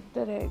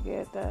चुपते रह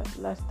गया था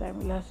लास्ट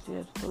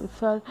ईयर, तो इस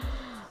साल।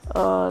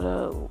 और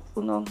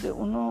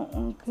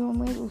उनकी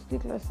उम्मीद उसकी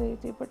क्लास से ही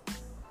थी, बट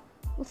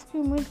उसकी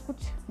उम्मीद कुछ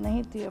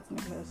नहीं थी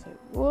अपने क्लास से।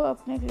 वो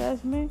अपने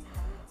क्लास में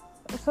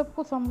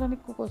सबको समझाने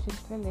की कोशिश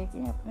की,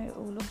 लेकिन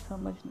वो लोग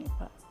समझ नहीं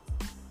पाए।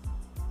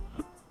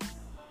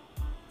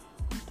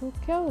 तो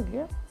क्या हो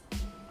गया,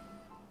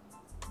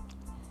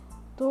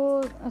 तो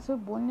ऐसे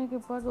बोलने के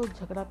बाद वो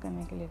झगड़ा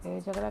करने के लिए गए।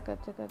 झगड़ा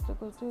करते करते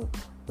कुछ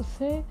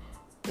उससे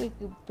एक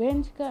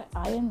बेंच का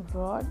आयरन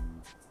रॉड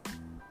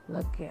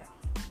लग गया।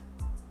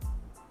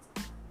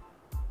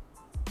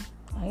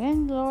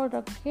 आयरन रॉड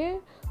रख के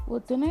वो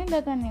तो नहीं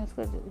लगा, नहीं,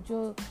 उसका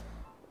जो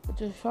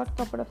शॉर्ट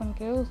कपड़ा पहन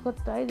के उसको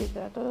ताई दिख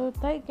रहा, तो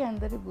ताई के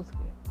अंदर ही घुस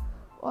गया,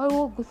 और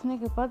वो घुसने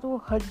के बाद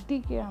वो हड्डी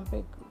के यहाँ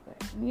पे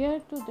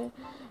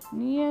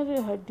नियर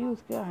हड्डी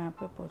उसके यहाँ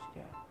पे पहुँच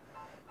गया।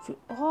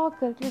 और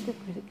करके जब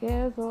फिर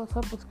गए तो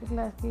सब उसके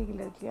क्लास की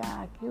लड़कियाँ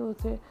आके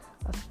उसे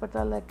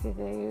अस्पताल लेके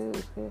गई।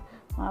 उसके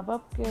माँ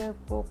बाप के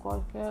को कॉल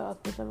किया,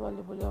 अस्पताल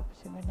वाले बोले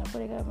ऑपरेशन करना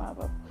पड़ेगा। माँ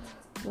बाप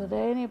तो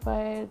रह नहीं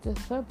पाए, तो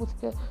सब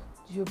उसके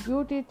जो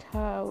ब्यूटी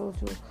था, वो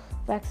जो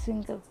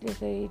वैक्सीन करके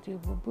गई थी,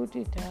 वो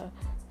ब्यूटी था,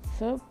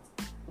 सब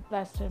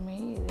प्लास्टर में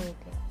ही रह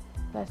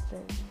गया।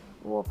 प्लास्टर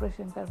वो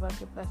ऑपरेशन करवा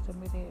के प्लास्टर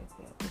में रह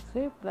गया,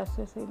 उससे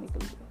प्लास्टर से ही निकल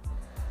गया।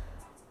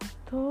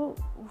 तो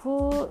वो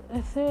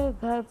ऐसे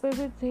घर पे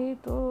भी थी,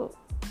 तो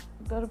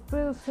घर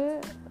पे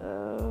उसे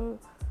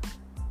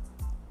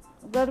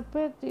घर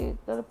पे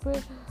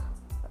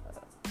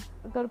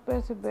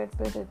ऐसे बेड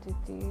पे रहती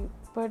थी,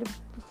 पर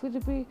फिर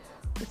भी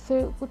उससे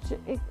कुछ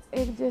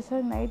एक जैसा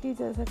नाइटी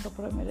जैसा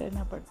कपड़ा में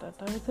रहना पड़ता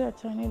था, उसे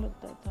अच्छा नहीं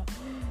लगता था।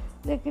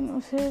 लेकिन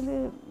उसे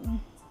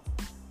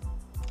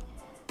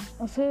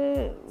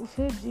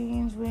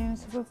जीन्स वीन्स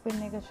सब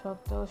पहनने का शौक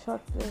था,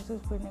 शॉर्ट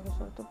ड्रेसेस पहनने का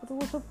शौक था, पर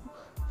वो सब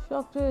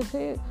शौक तो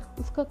ऐसे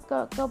उसका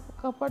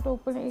कपट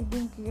ओपन एक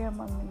दिन किया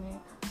मम्मी ने,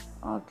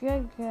 और क्या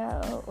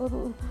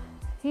और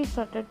he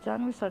started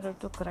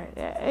to cry.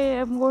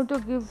 I'm going to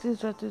give this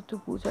dress to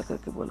पूजा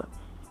करके बोला।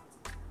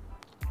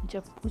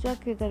 जब पूजा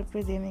के घर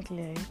पे देने के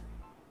लिए आई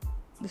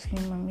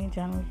उसकी मम्मी,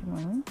 जानवी की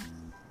मम्मी,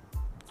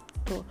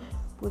 तो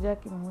पूजा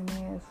की मम्मी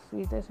ने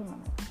सीधे से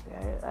मना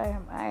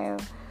किया,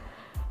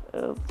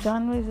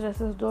 Janvi's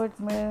dresses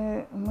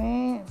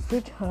may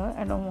fit her. I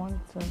don't want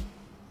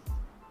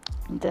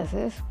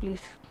dresses.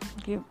 Please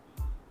give.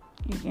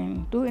 You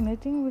can do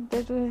anything with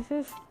the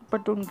dresses,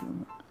 but don't give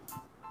me.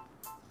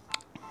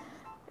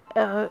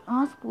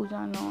 Ask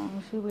Pooja, no,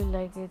 she will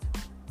like it.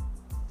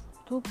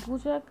 तो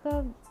पूजा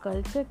का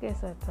culture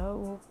कैसा था,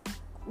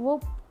 वो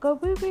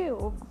कभी भी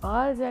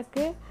बाहर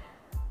जाके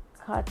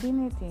खाती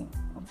नहीं थी।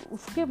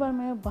 उसके बारे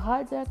में,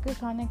 बाहर जाके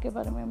खाने के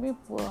बारे में भी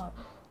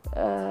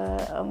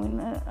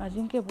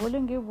अजिंक्य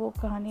बोलेंगे, वो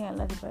कहानी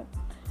अलग है।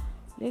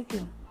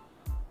 लेकिन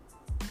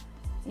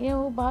ये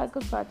वो बाहर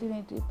कुछ खाती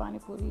नहीं थी, पानी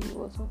पूरी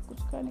वो सब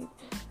कुछ खानी,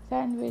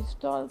 सैंडविच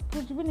स्टॉल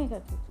कुछ भी नहीं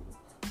खाती थी,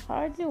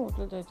 हार्डली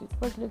होटल जाती थी।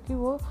 बट लेकिन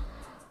वो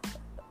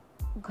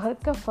घर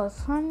का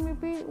फरसान में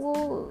भी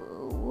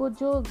वो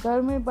जो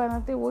घर में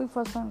बनाते वही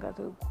फरसान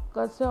खाते,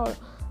 घर से और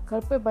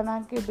घर पे बना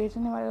के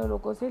बेचने वाले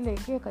लोगों से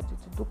लेके खाती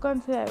थी। दुकान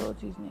से आए वो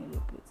चीज़ नहीं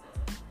लेके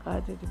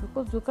खाती थी,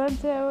 बिकॉज दुकान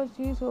से आए वो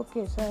चीज़ वो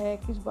कैसा है,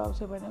 किस भाव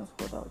से बने,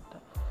 उसको पता होता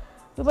है।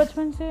 तो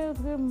बचपन से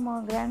उसके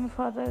ग्रैंड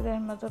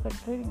मदर का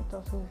ट्रेनिंग था,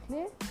 तो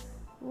इसलिए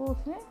वो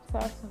उसने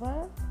साफ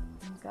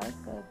इनकार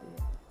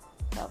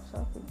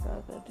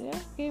कर दिया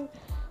कि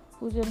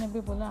पूजा ने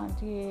भी बोला,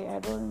 aunty I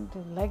don't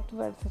like to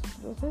wear such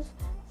clothes,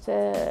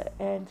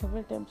 and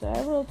several times I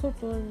have also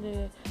told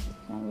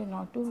Janvi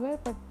not to wear,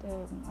 but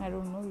I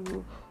don't know, you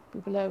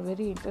people are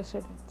very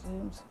interested in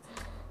things,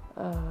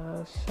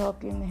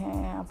 शौकीन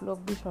हैं आप लोग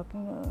भी,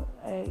 शौकीन,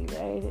 I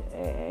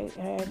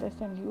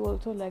understand you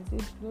also like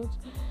these clothes,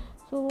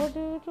 so what do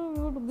you do,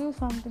 you give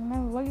something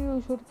now, why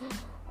you should,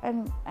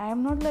 and I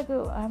am not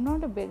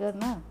a beggar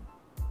na,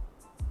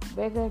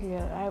 beggar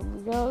here,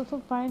 we are also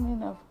fine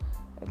enough.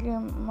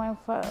 Again, my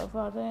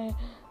father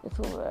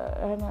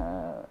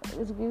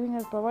is giving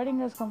us,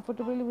 providing us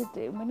comfortably with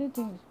many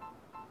things.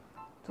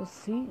 So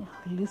see,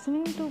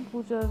 listening to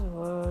Pooja's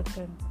words,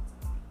 and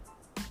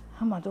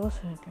her mother was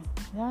second.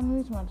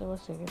 Janvi's mother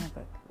was second.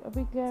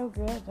 अभी क्या हो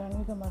गया,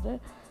 जानवी का mother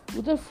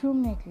उधर film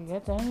नहीं किया,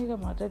 जानवी का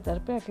mother घर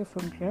पे आके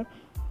फिल्म किया।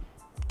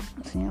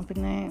 उसने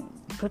अपने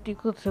पति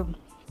को सब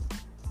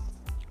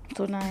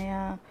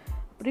सुनाया,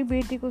 अपनी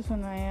बेटी को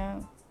सुनाया,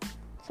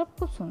 सब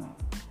कुछ सुनाया,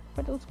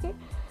 बट उसके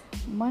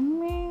मन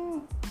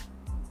में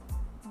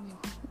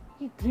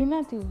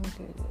घृणा थी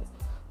उनके लिए।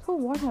 तो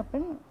व्हाट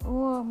हैपन,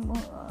 वो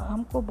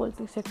हमको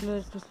बोलते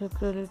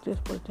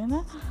सेक्युलरिस्ट बोलते हैं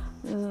ना,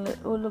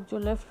 वो लोग जो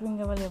लेफ्ट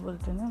विंग वाले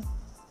बोलते हैं ना,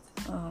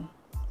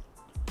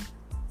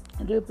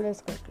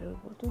 रिप्रेस करके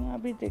बोलते हैं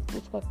अभी देख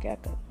उसका क्या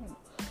करना है।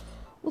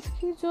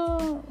 उसकी जो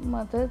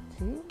मदर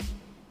थी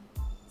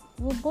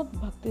वो बहुत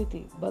भक्ति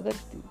थी, भगत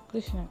थी,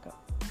 कृष्णा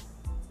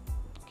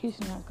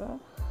का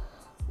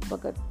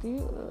भगत थी,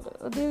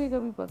 और देवी का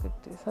भी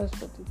भगत थी,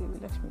 सरस्वती देवी,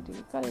 लक्ष्मी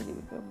देवी, काली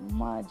देवी का,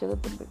 माँ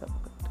जगदम्बे का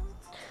भगत थी।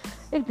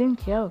 एक दिन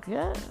क्या हो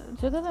गया,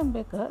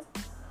 जगदम्बे का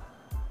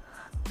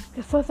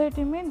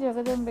सोसाइटी में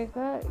जगदम्बे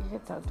का ये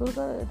था,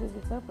 दुर्गा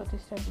देवी का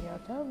प्रतिष्ठा किया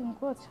था,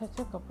 उनको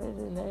अच्छा कपड़े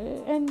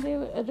दिलाए, and they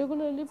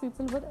regularly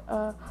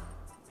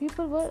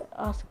people were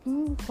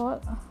asking for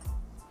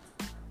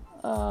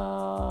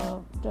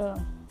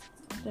the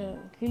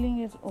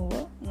healing is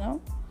over now.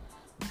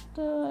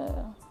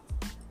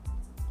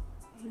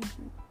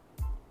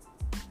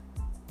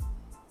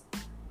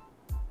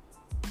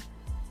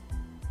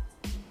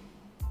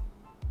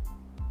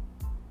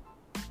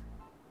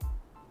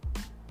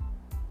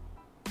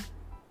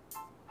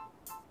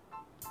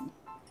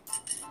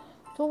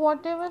 So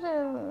whatever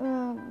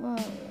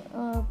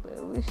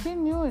she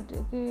knew it,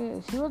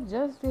 she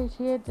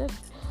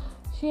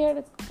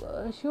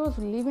was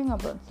living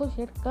abroad, so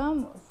she had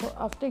come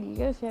after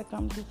years. She had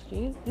come to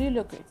stay,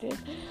 relocated,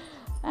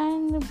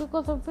 and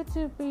because of which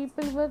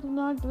people were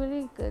not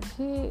very.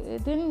 She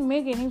didn't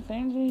make any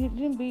friends. She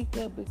didn't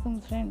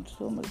become friends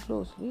so much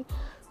closely.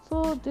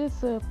 So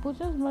this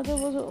Pooja's mother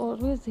was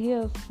always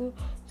here, so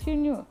she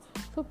knew.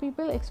 So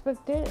people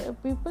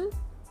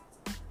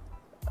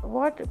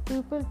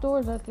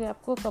told her कि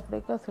आपको कपड़े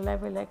का सिलाई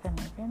villi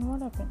करने का, and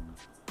what happened.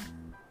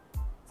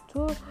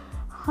 तो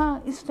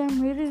हाँ, इस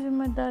टाइम मेरी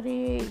जिम्मेदारी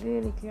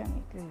ये लेके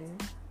आने के लिए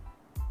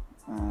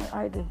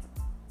आइडल।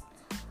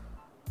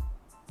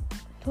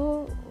 तो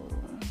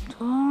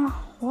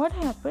व्हाट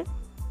हैपेंड,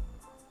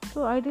 तो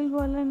आइडल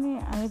वाला ने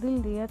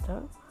आइडल दिया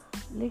था,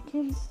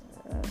 लेकिन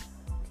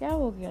क्या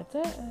हो गया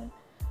था,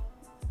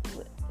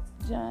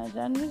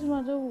 Janvi's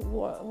mother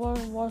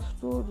was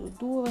to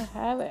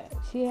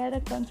she had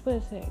a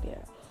conspiracy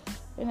idea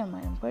in her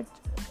mind, but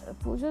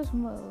Pooja's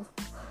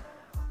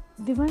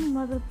divine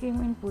mother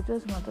came in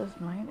Pooja's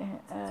mother's mind and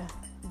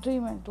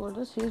dream and told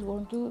her she is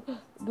going to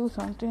do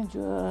something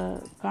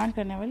कांड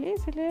करने वाली,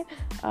 इसलिए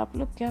आप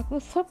लोग क्या करो,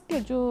 सबके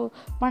जो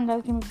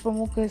पंडाल के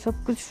प्रमुख है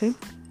सब कुछ से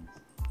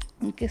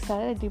उनके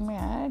सारे टीम में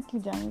आया कि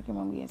जानवी की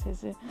मम्मी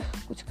ऐसे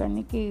कुछ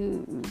करने की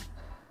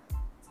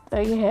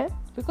ये है,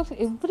 because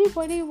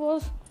everybody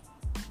was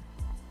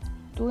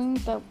doing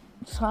the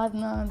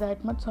sadhana,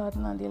 that much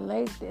sadhana, they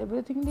liked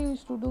everything they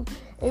used to do,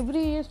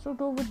 every year to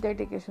do with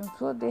dedication,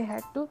 so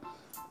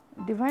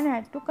divine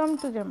had to come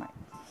to their mind.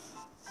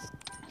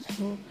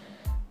 So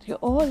they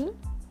all,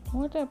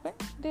 what happened,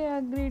 they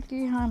agreed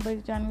कि हाँ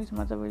भाई Janvi's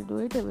mother will do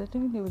it,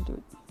 everything they will do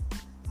it.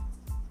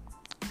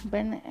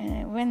 When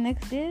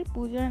next day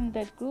Pooja and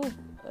that group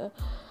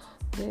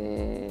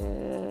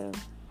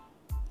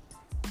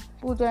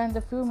Pooja and the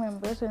few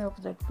members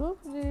of that group,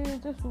 they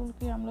just told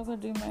कि हम लोग का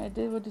dream है,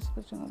 they were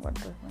discussing about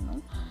that,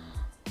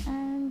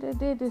 and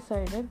they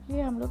decided कि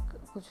हम लोग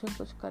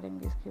कुछ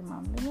करेंगे इसके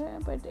मामले में,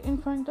 but in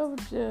front of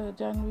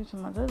Janvi's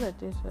mother,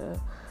 that is,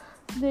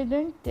 they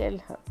didn't tell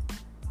her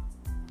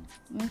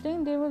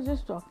nothing, they were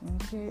just talking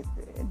कि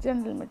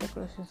जनरल में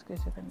डेकोरेशंस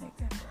कैसे करने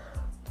के।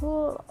 तो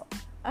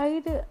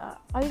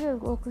आइडल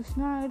को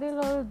कृष्णा आइडल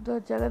और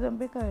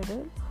जगदम्बे का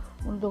आइडल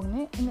उन लोग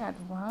ने इन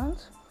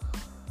एडवांस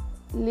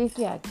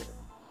लेके आ गए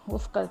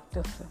उस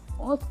स्कल्पचर से,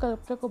 उस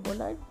स्कल्पचर को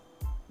बोला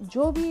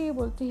जो भी ये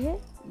बोलती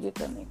है ये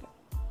करने का,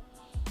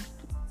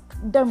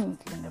 डमी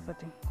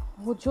गणपति,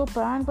 वो जो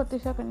प्राण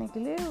प्रतिष्ठा करने के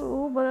लिए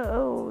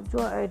वो जो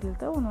आइडल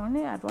था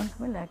उन्होंने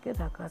एडवांस में लाके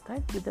रखा था,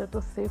 किधर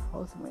तो सेफ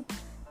हाउस में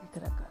एक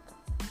रखा था।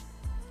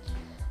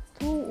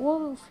 तो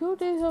वो few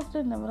days of the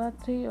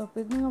Navratri और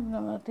beginning of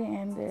Navratri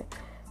and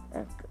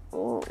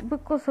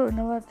because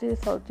Navratri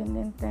south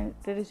Indian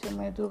tradition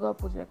में दुर्गा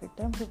पूजा के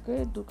टाइम,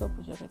 क्योंकि दुर्गा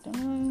पूजा के टाइम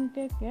उन्होंने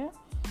क्या किया,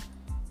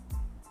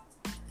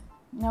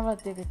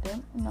 नवरात्रि के टाइम,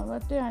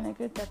 नवरात्रि आने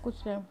के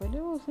कुछ टाइम पहले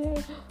वो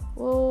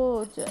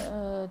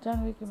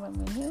जानवी की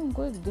मम्मी ने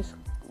उनको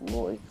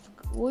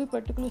वही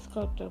पर्टिकुलर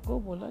स्कल्पचर को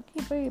बोला कि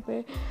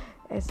भाई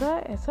ऐसा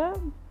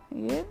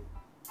ये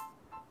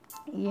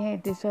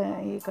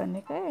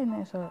करने का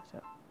है, ऐसा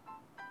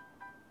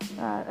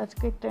आज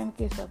के ट्रेंड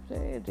के हिसाब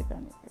से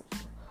दिखाने का।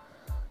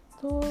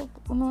 तो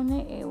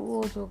उन्होंने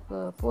वो जो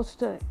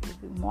पोस्टर,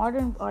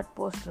 मॉडर्न आर्ट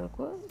पोस्टर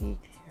को ये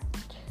किया,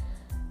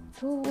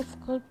 तो वो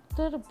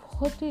स्कल्पचर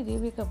बहुत ही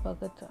देवी का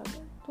भगत था।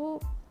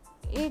 तो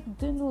एक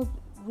दिन वो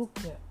रुक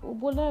गया, वो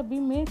बोला अभी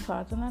मैं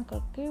साधना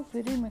करके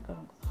फिर ही मैं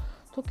करूँगा।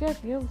 तो क्या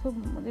किया,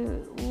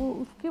 वो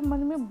उसके मन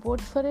में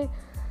बहुत सारे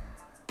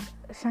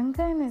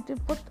शंकाएं नहीं थी,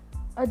 बहुत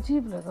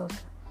अजीब लगा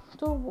उसे।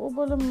 तो वो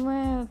बोला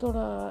मैं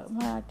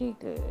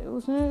ठीक है,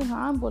 उसने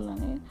हाँ बोला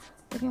नहीं,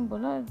 लेकिन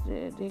बोला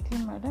देखिए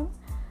मैडम,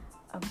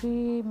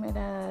 अभी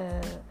मेरा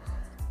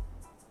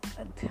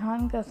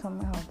ध्यान का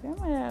समय हो गया,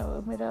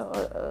 मेरा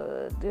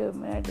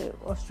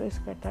ऑस्ट्रेस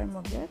का टाइम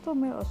हो गया, तो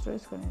मैं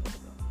ऑस्ट्रेस करने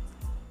लगा।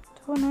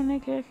 तो उन्होंने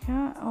क्या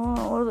किया,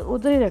 और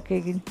उधर ही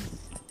रखेगी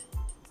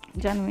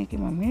जानवी की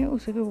मम्मी,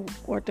 उसे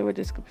वॉट एवर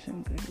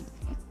डिस्क्रिप्शन करेगी,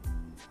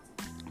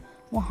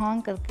 वो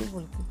हाँ करके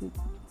बोलती थी।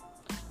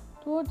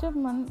 तो जब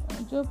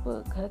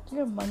घर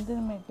के मंदिर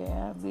में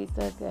गया,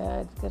 भीतर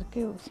गया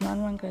करके,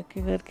 स्नान वान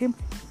करके घर के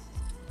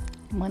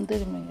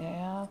मंदिर में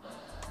गया,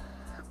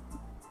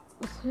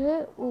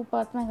 उसे वो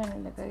प्रार्थना करने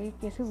लगा कि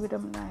कैसे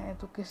विडम्बना है,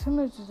 तो कैसे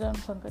मुझे जन्म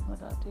संकट में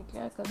डालती,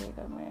 क्या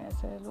करेगा मैं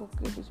ऐसे लोग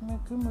के बीच में,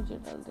 क्यों मुझे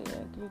डाल दिया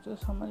है, कि जो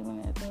समझ में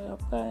नहीं आता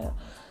आपका,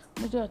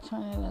 मुझे अच्छा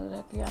नहीं लग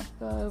रहा कि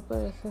आपका ऊपर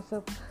ऐसे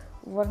सब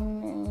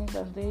वर्णन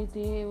कर रही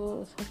थी,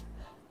 वो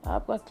सब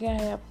आपका क्या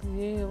है, आप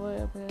ये वो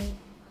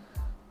है।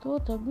 तो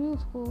तभी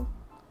उसको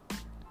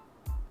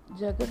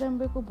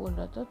जगदम्बे को बोल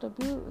रहा था,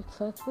 तभी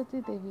सरस्वती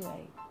देवी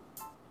आई।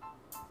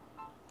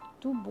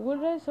 तू बोल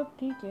रहा है सब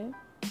ठीक है,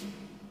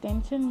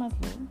 टेंशन मत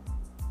लो,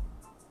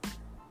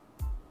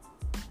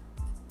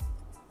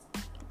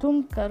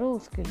 तुम करो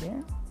उसके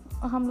लिए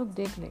और हम लोग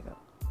देख लेगा।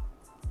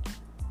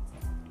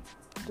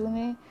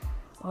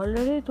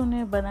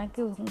 तूने बना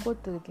के उनको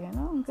दे दिया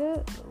ना,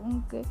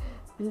 उनके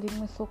बिल्डिंग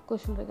में सब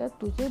कुछ रहेगा,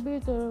 तुझे भी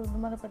तो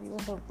तुम्हारा परिवार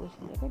सब कुछ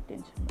रहेगा,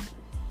 टेंशन मत लो।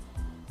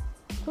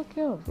 तो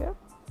क्या हो गया,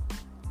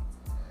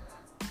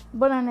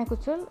 बनाने को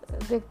चल,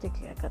 देखते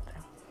क्या करता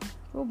है।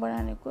 वो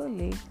बनाने को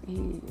ले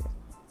लिया,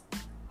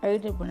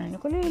 आइडल बनाने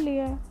को ले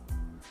लिया,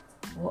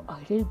 वो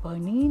आइडल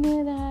बन ही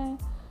नहीं रहा है,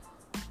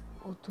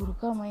 वो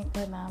दुर्गा माई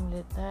का नाम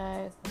लेता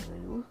है,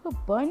 उसको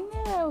बन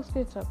नहीं रहा है उसके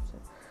हिसाब से।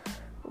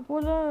 वो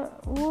बोला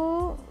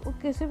वो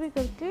कैसे भी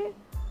करके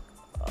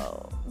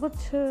कुछ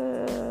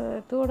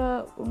थोड़ा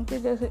उनके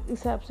जैसे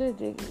हिसाब से,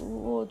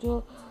 वो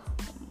जो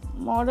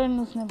मॉडर्न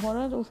उसने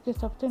बोला तो उसके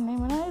हिसाब से नहीं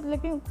बना,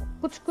 लेकिन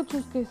कुछ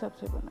उसके हिसाब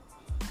से बना।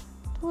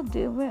 तो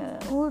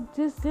वो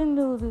जिस दिन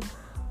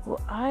वो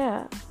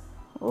आया,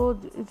 वो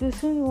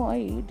जिस दिन वो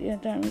आई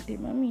जानवी की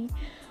मम्मी,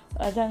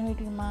 जानवी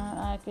की माँ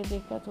आके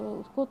देखा तो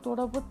उसको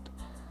थोड़ा बहुत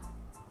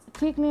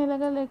ठीक नहीं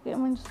लगा,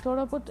 लेकिन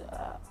थोड़ा बहुत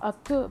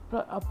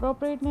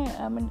अप्रोप्रिएट नहीं,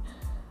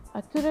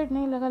 एक्यूरेट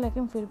नहीं लगा,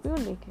 लेकिन फिर भी वो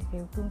लेके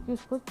गए क्योंकि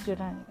उसको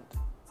जलाने का था।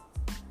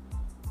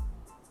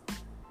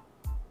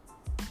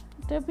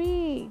 तभी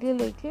ये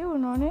लेके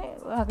उन्होंने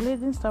अगले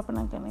दिन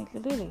स्थापना करने के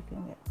लिए लेके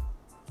गए।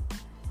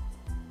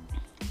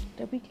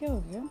 तभी क्या हो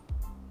गया,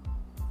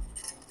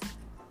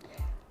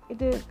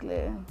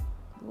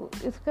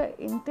 इसका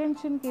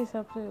इंटेंशन के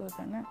हिसाब से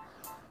होता ना।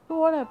 So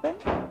what happened?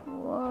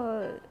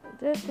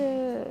 That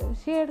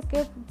she had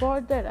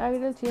bought that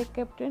idol. She had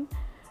kept in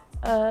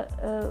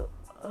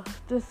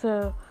this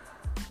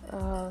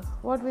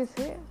what we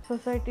say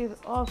society's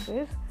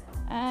office,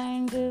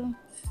 and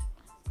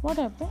what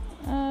happened?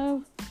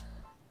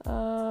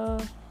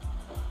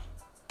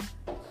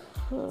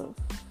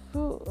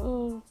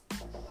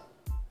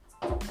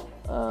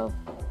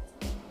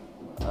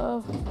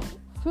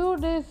 Few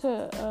days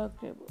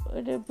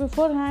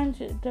beforehand,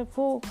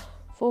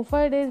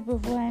 4-5 days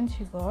beforehand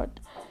she got,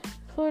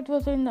 so it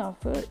was in the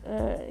office,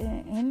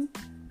 in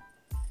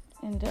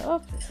the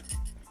office,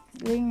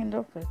 laying in the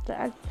office.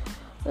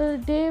 The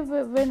day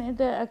when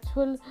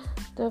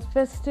the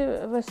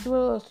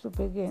festival was to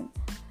begin,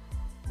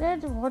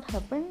 that what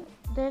happened,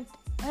 that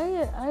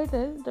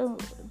idol,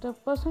 the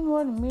person who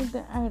had made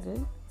the idol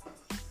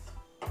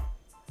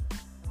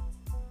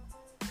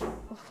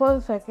for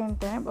the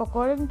second time,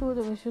 according to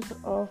the wishes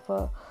of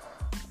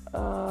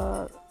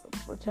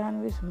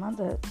Janvi's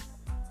mother,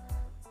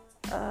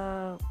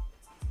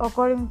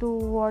 according to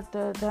what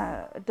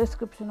the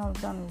description of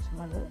Janvi's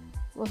mother,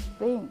 was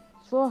praying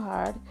so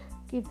hard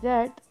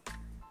that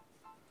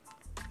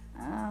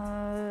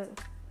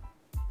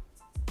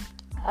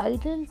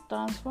idol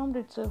transformed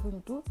itself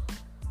into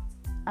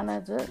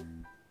another,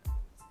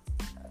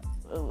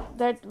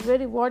 that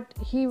very what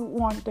he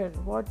wanted,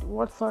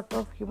 what sort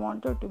of he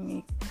wanted to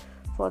make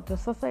for the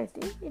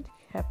society, it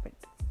happened.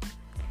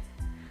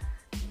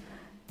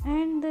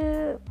 And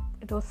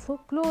it was so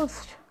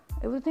closed,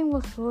 everything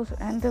was closed,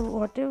 and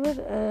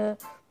whatever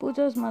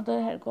Pooja's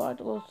mother had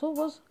got also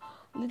was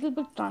a little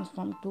bit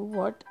transformed to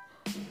what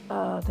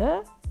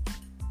the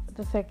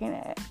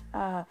second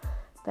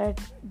that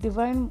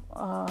divine,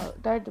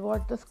 that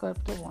what the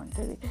sculptor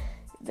wanted,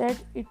 that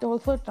it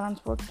also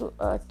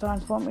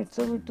transform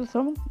itself into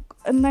some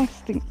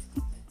nice thing.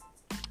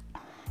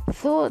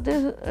 So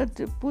this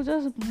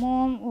Pooja's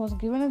mom was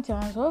given a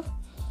chance of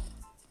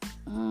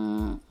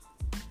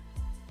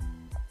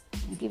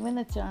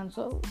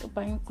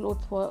buying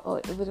clothes for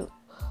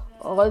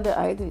all the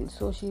idols.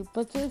 So she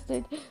purchased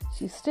it.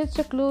 She stitched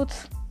the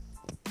clothes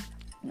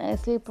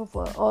nicely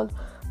for all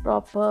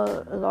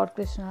proper Lord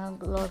Krishna,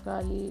 Lord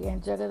Kali,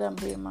 and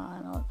Jagadambe Ma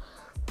and all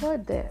were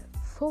there.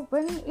 So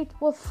when it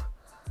was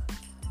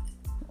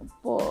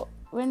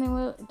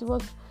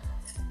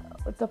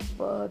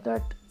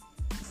that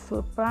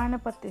Prana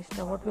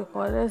Pratishtha, what we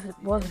call as,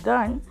 was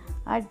done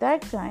at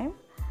that time,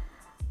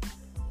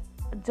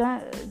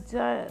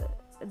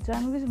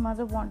 Janvi's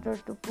mother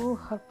wanted to prove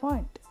her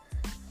point.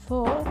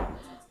 So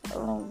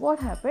what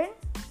happened?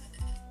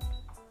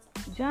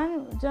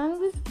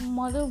 Janvi's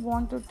mother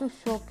wanted to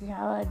show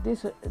her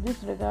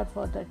disregard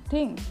for that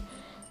thing,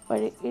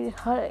 but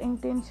her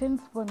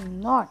intentions were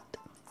not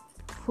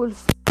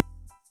fulfilled.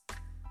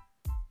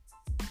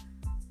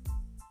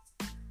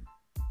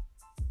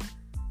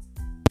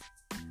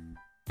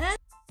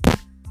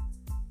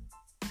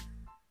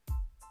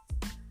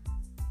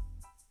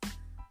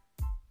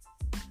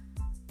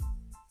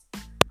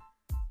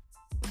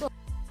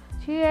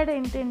 She had an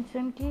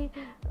intention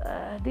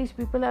that these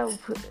people are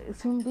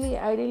simply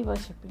idol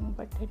worshipping,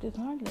 but it is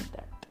not like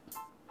that.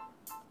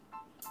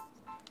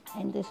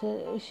 And this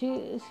she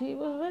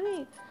was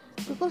very,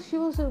 because she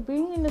was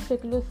being in a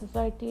secular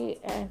society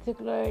and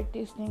secularity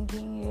is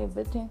thinking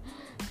everything.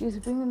 She was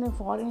being in a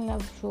foreign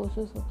love shows,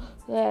 so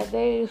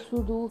they used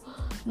to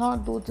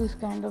not do this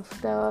kind of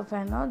stuff,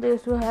 and they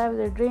used to have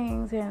their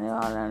drinks and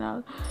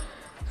all.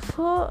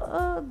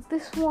 So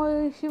this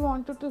why she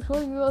wanted to show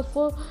you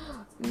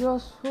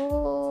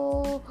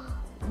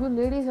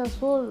ladies are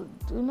so,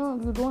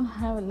 you don't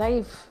have a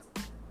life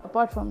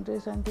apart from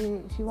this, and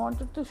she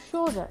wanted to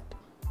show that.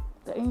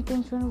 The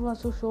intention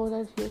was to show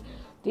that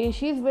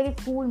she is very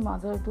cool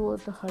mother to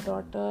her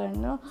daughter,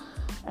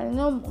 and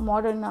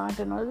modern art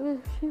and all.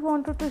 She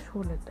wanted to show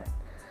like that,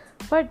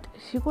 but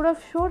she could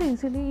have showed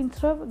easily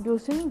instead of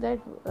using that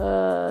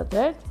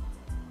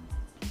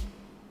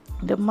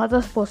the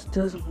mother's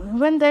postures.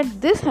 When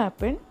this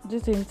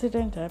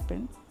incident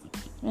happened,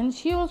 and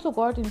she also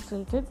got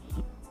insulted,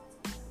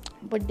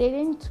 but they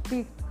didn't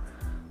speak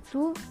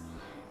to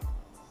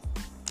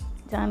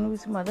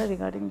Janvi's mother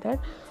regarding that.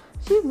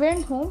 She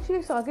went home. She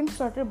again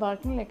started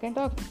barking like a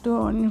dog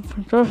in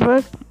front of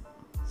her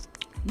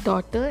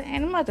daughter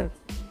and mother.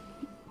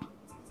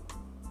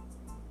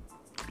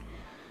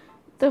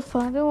 The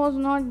father was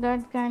not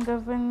that kind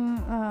of an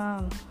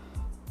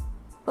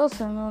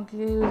person,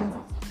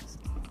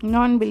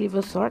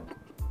 non-believer sort.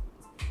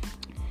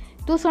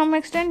 To some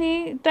extent,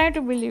 he tried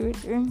to believe it,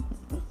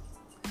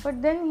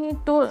 but then he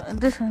told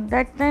this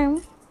that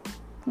time.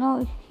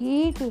 No,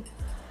 he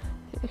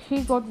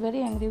got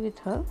very angry with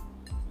her.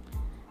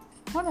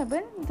 What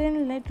happened?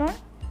 Then later on,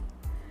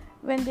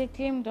 when they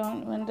came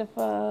down, when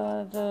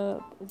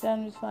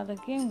Janvi's father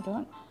came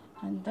down,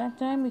 and that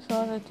time he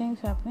saw the things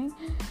happening,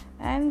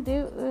 and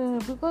they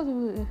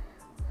because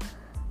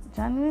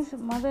Janvi's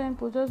mother and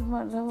Pooja's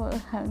mother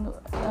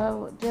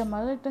their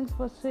mother tongues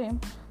were same.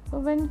 So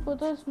when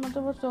Pooja's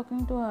mother was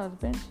talking to her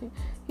husband,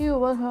 he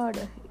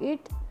overheard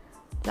it.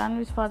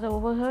 Janvi's father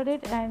overheard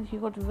it, and he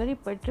got very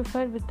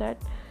petrified with that,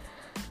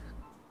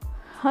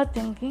 her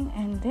thinking,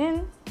 and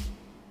then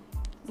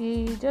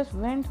he just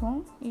went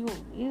home. He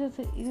is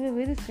a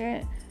very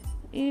sad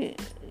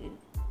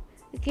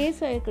case.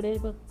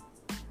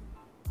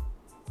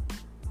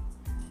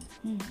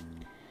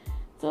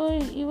 So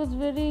he was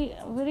very,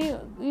 very.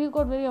 He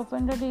got very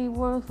offended. He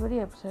was very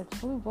upset.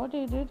 So what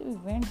he did, he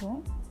went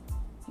home.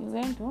 He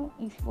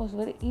was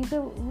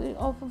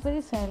of a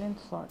very silent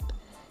sort.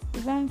 He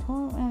went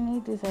home and he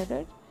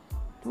decided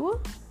to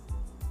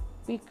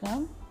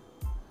become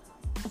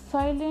a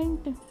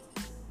silent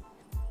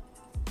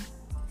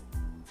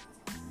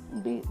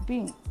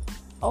being,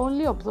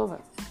 only observer,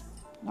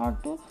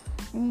 not to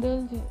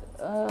indulge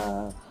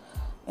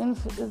in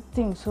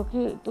things,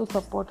 to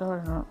support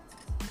her.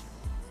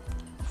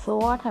 So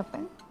what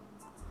happened?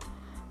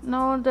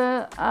 Now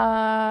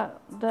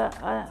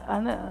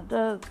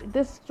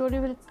this story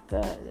will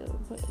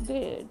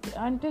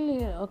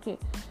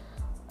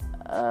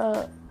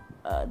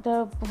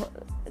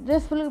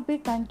this will be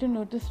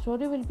continued. This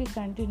story will be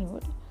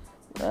continued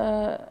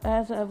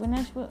as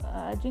Avinash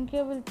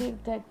Ajinkya will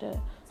take that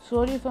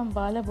story from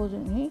Bala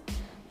Bhojani,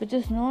 which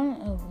is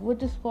known with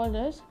the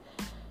scholars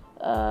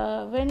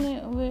when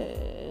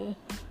you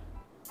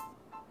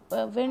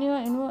are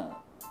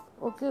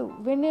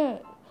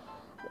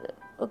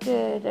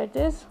that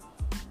is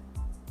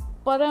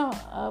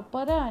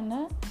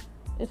Parana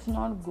is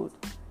not good.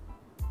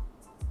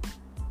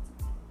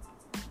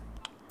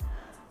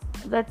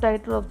 The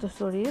title of the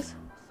story is.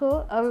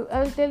 So I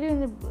will tell you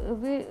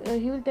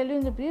he will tell you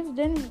in the brief.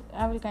 Then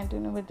I will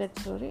continue with that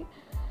story.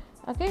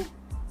 Okay.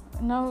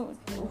 Now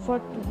for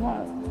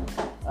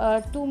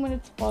 2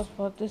 minutes pause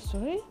for this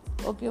story.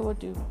 Okay, over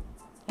to you.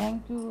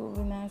 Thank you,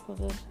 Vinash, for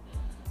this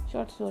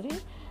short story.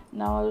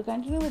 Now I will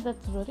continue with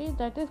that story.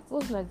 That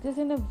goes like this: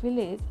 in a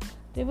village,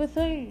 there was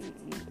a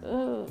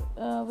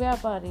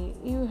vyapari.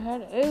 You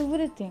had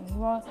everything.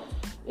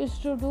 He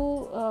used to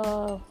do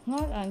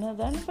not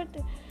another, but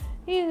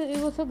he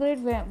was a great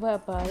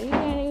vyapari,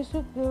 and he used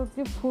to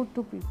give food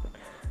to people.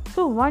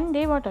 So one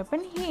day, what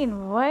happened? He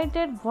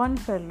invited one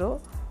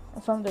fellow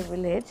from the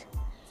village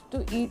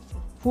to eat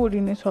food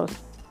in his house.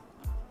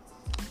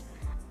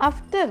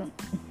 After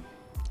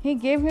he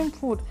gave him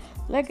food,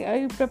 like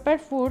he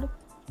prepared food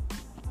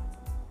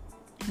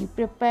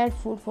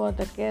for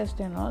the guest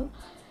and all.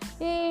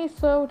 He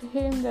served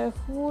him the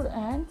food,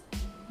 and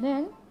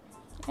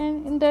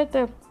in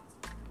that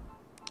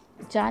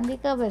चांदी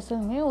का vessel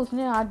में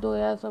उसने हाथ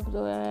धोया, सब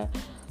धोया,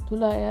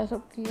 धुलाया,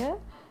 सब किया.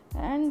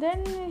 And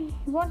then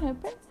what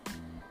happened?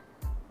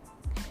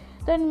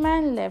 That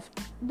man left.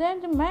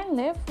 Then the man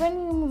left.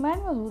 When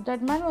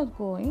that man was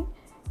going,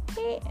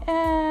 he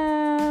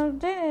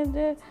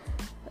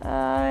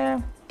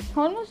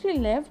almost he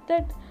left.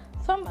 That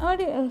some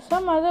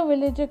other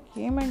villager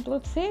came and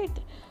told, say it.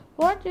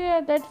 What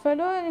that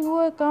fellow who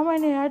had come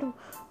and you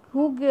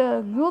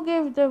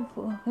gave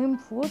him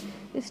food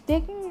is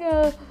taking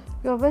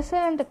your vessel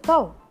and the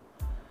cow.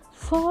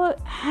 So,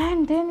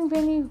 and then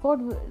when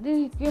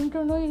he came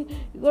to know, he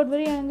got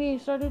very angry. He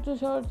started to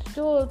shout,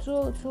 so.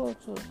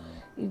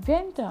 He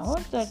went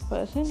out, that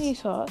person he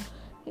saw,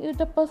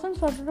 the person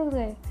started to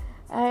say,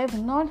 I have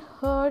not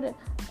heard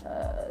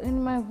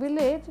in my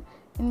village,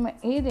 in my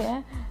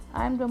area,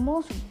 I am the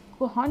most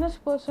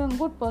honest person,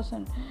 good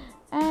person.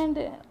 And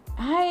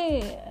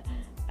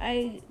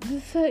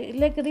this is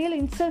like a real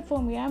insult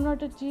for me. I am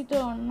not a cheater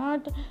or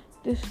not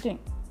this thing.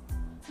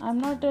 I am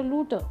not a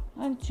looter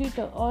and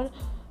cheater, or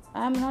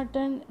I am not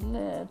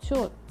a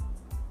chore.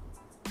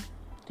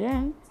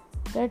 Then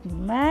that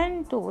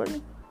man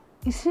told,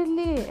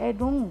 easily I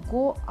don't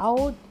go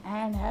out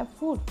and have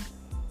food.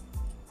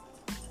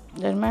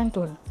 That man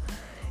told.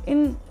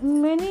 In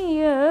many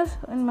years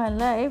in my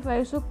life, I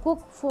used to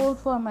cook food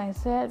for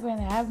myself and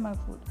have my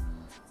food,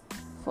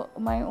 for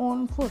my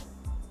own food.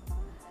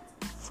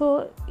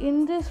 So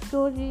in this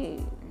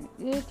story,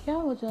 ये क्या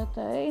हो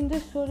जाता है? In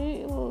this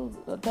story,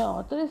 the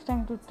author is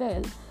trying to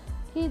tell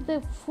that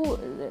the food,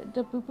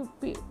 the people,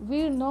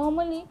 we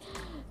normally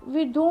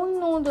don't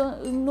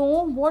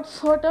know what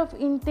sort of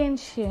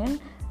intention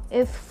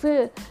is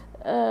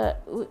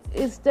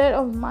there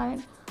of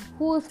mind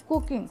who is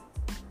cooking.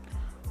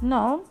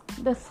 Now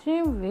the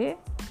same way,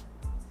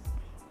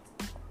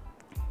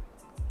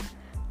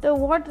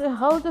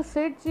 how the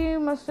Sethji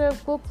must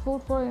have cooked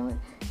food for him.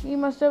 He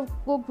must have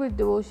cooked with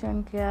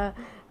devotion. क्या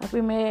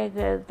अभी मैं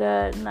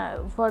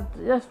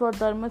for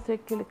धर्म से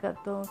के लिए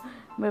करता हूँ,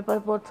 मेरे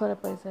पास बहुत सारा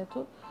पैसा है,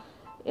 तो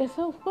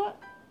ऐसा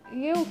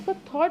उसका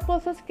थॉट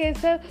प्रोसेस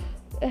कैसा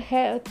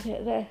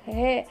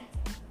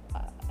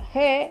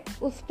है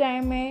उस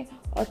टाइम में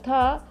और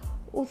था,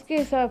 उसके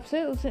हिसाब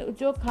से उसे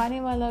जो खाने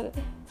वाला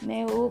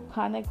ने वो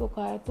खाने को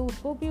खाया, तो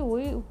उसको भी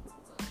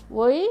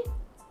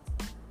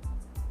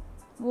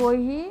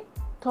वही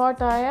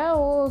थॉट आया,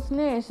 वो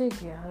उसने ऐसे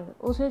किया.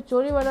 उसने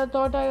चोरी वाला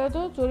थॉट आया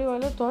तो चोरी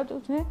वाला थॉट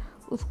उसने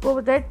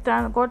उसको that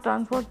got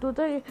transfer to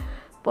the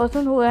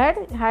person who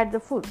had the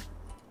food.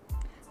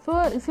 So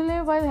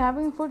इसलिए while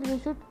having food you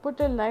should put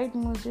a light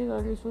music,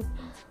 or you should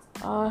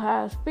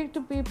speak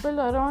to people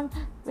around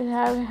with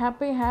having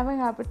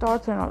happy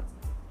thoughts and all.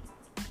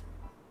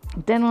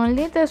 Then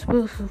only the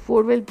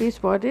food will be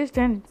spotted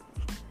and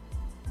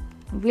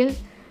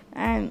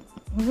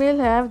will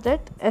have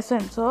that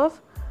essence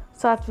of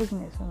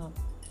sattvicness and all.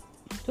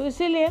 So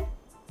इसीलिए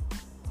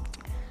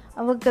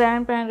our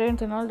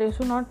grandparents and all, they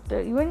should not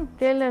even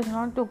tell us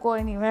not to go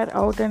anywhere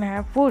out and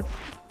have food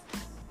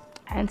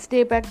and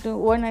stay back to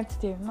one night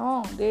stay.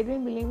 No, they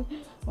didn't believe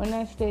one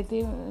night stay.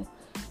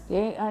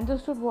 They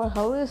understood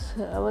how is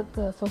our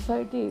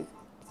society.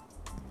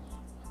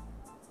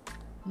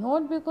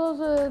 Not because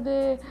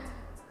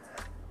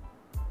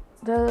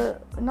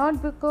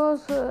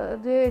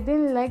they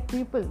didn't like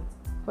people,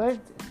 but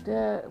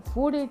the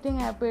food eating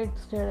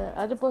habits, the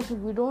other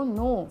person we don't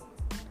know.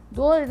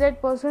 Though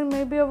that person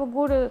may be of a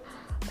good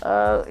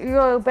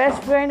your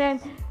best friend, and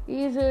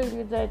he's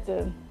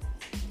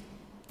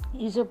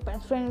your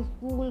best friend in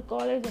school,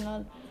 college and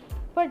all,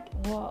 but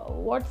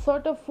what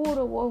sort of food,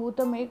 or who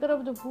the maker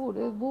of the food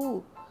is,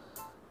 who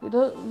you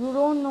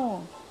don't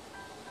know.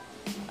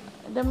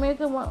 The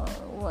maker,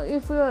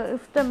 if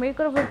the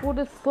maker of the food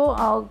is so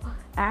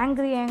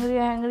angry and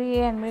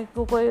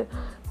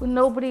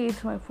nobody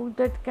eats my food,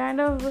 that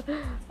kind of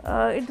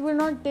it will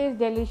not taste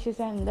delicious,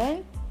 and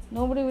then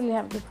nobody will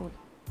have the food.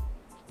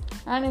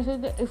 And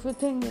if you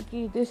think that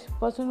this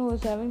person who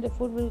is having the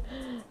food will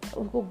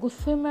उसको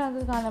गुस्से में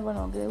आकर खाना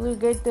बनाओगे, will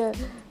get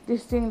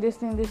this thing,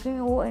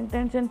 वो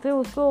intention से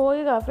उसको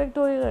होएगा, affect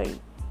होएगा ही.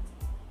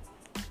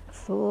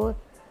 So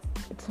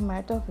it's a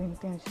matter of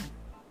intention.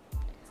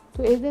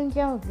 तो एक दिन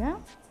क्या हो गया,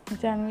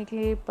 जानवी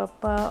के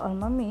पापा और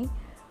मम्मी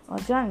और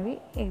जानवी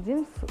एक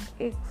दिन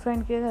एक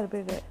फ्रेंड के घर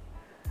पे गए.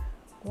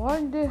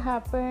 What did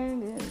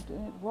happen,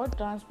 what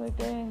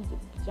transmitted,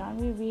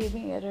 Janvi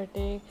behaving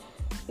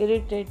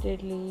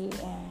irritatedly,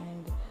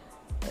 and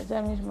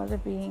Janvi's mother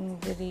being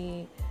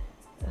very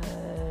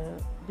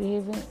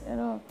behaving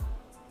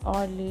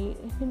oddly.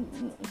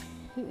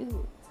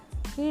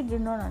 He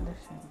did not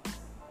understand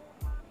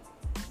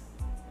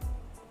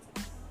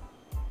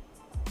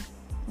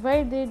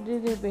why they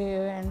did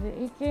behave, and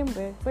he came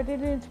back, but he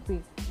didn't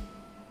speak.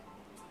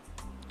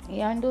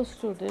 He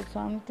understood that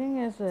something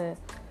is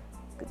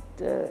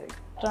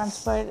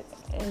transpired,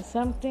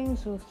 something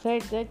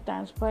said that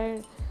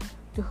transpired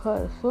to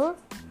her. So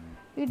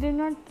he did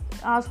not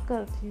ask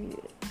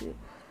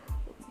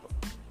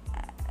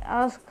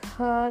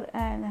her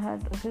and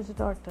his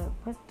daughter.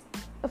 But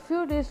a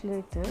few days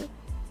later,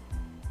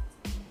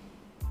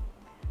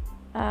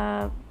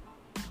 my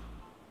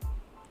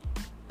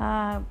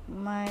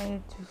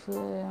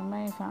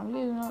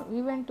family,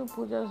 we went to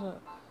Pooja's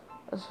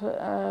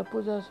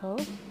Pooja's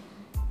house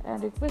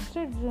and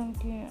requested him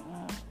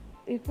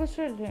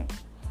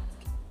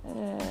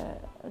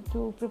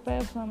to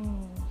prepare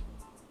some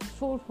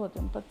food for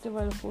them,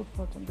 Pattiwala food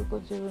for them,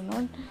 because they were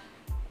not,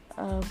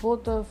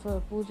 both of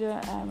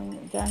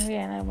Janvi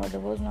and her mother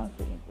was not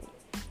feeling good.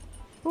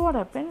 So what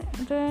happened?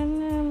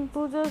 Then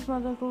Pooja's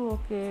mother told,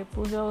 okay,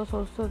 Pooja was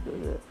also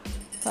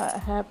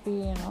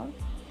happy and all.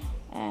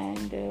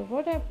 And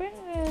what happened?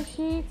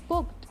 She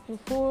cooked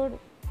food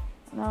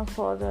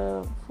for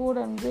the food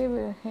and gave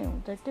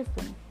him the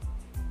tiffin.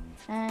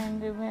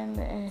 And when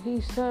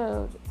he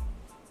served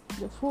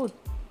the food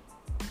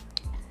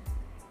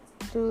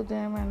to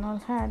them and all,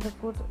 had the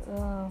food,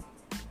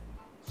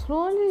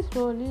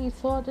 slowly he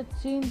saw the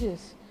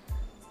changes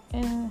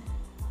in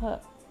her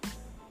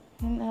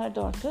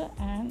daughter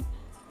and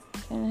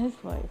in his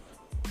wife.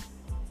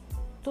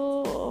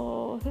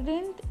 So he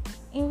didn't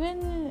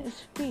even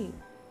speak.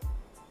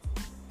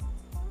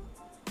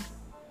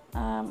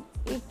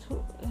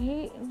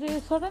 They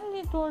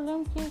suddenly told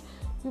him,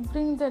 you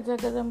bring the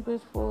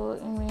Jagadamba's for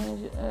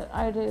image,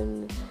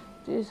 idol,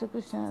 Jesus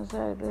Krishna's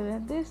idol,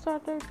 and they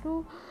started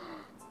to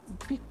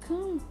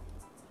become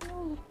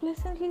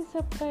pleasantly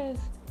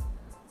surprised.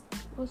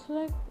 It was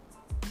like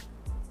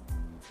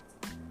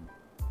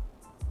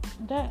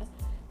that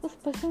was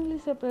pleasantly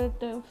surprised.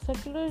 The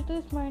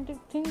secularist minded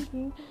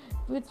thinking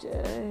which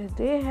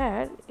they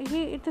had,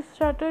 it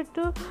started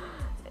to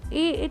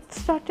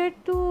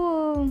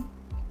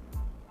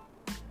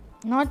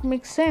not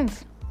make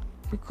sense,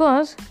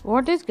 because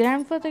what his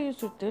grandfather used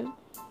to tell,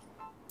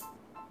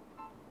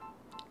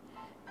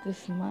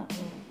 this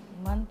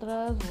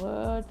mantras,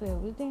 words,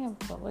 everything have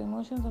power,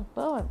 emotions have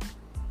power.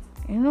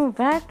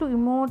 Where to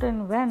emote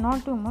and where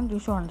not to emote, you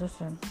should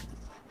understand.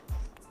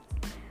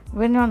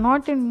 When you're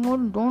not in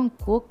mood, don't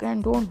cook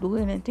and don't do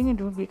anything.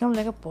 It will become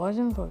like a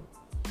poison for you.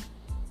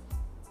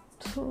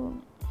 So,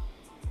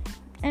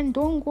 and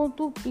don't go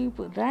to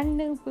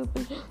random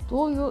people.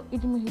 Though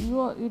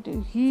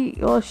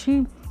he or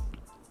she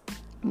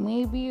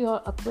may be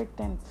your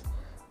acquaintance,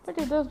 but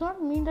it does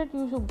not mean that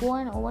you should go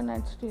and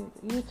overnight stay.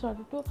 He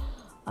started to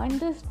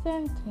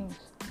understand things,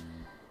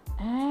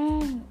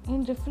 and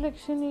in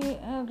reflection, he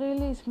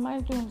really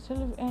smiled to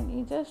himself, and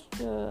he just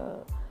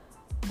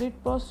did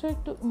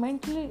prostrate to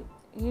mentally.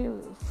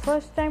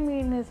 First time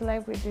in his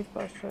life, he did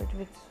prostrate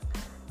with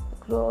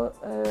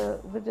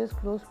his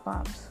closed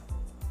palms.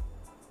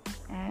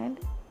 And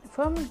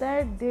from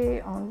that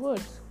day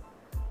onwards,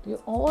 they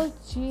all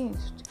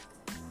changed.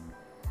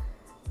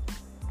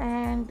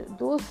 And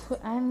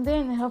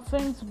then her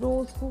friends,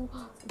 those who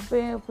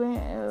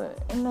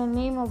in the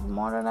name of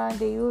modern art,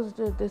 they used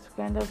this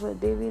kind of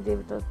Devi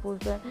Devata's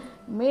poster,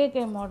 make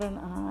a modern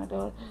art,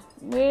 or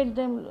made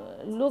them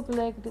look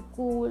like the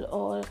cool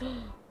or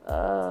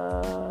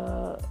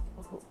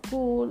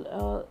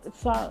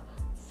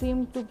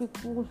seemed to be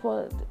cool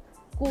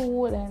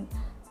and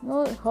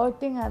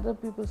hurting other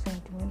people's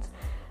sentiments.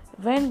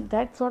 When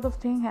that sort of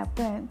thing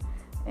happened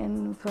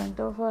in front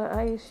of her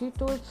eyes, she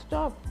told,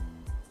 stop,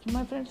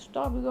 my friend,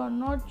 stop, you are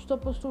not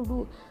supposed to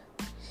do.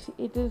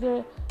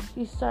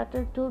 She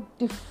started to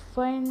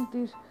define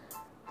the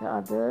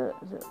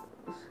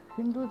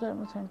Hindu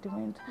Dharma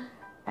sentiments,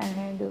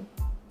 and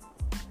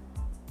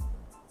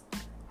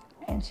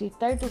she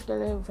tried to tell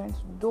her friends,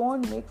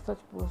 don't make such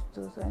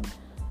posters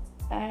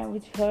and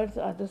which hurts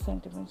other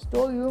sentiments.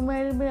 Though you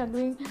may be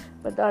agreeing,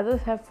 but the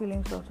others have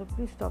feelings also.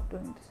 Please stop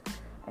doing this.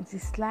 And she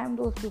slammed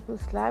those people,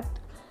 slammed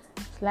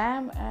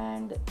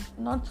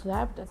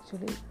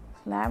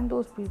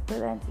those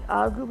people, and she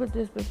argued with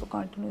these people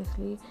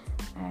continuously.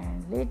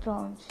 And later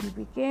on, she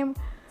became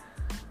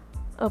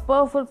a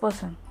powerful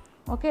person.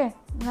 Okay,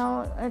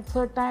 now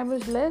her time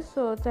is less,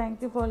 so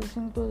thank you for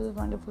listening to this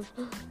wonderful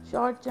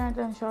short chant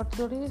and short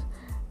stories.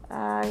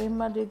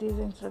 Himaditi is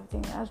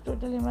instructing us to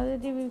tell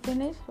Himaditi we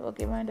finish.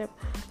 Okay, mind up.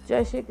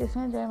 Jai Shri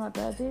Krishna, Jai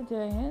Mataji,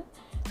 Jai Hind.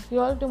 See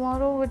you all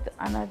tomorrow with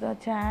another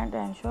chant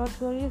and short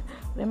stories.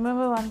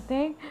 Remember one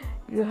thing,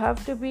 you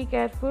have to be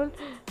careful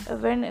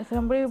when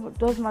somebody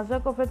does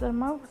mazak of a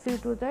dharma. See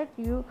to that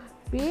you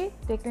be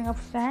taking a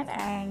stand,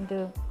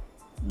 and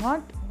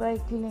not by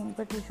killing,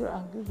 but you should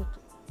argue with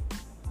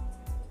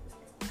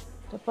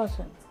the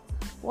person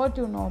what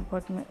you know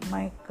about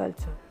my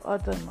culture or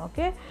dharma.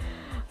 Okay,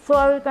 so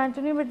I will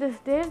continue with this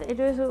tale.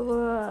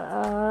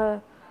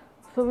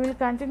 So we'll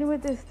continue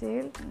with this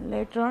tale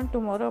later on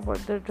tomorrow about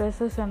the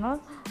dresses and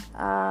all.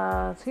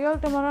 See you all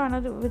tomorrow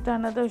with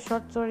another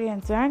short story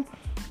and chant.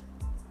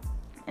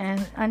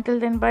 And until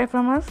then, bye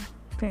from us.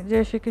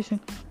 Jai Shri Krishna.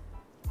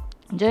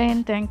 Jai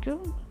Hind. Thank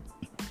you.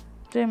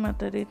 Jai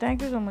Mata Di.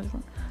 Thank you so much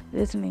for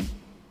listening.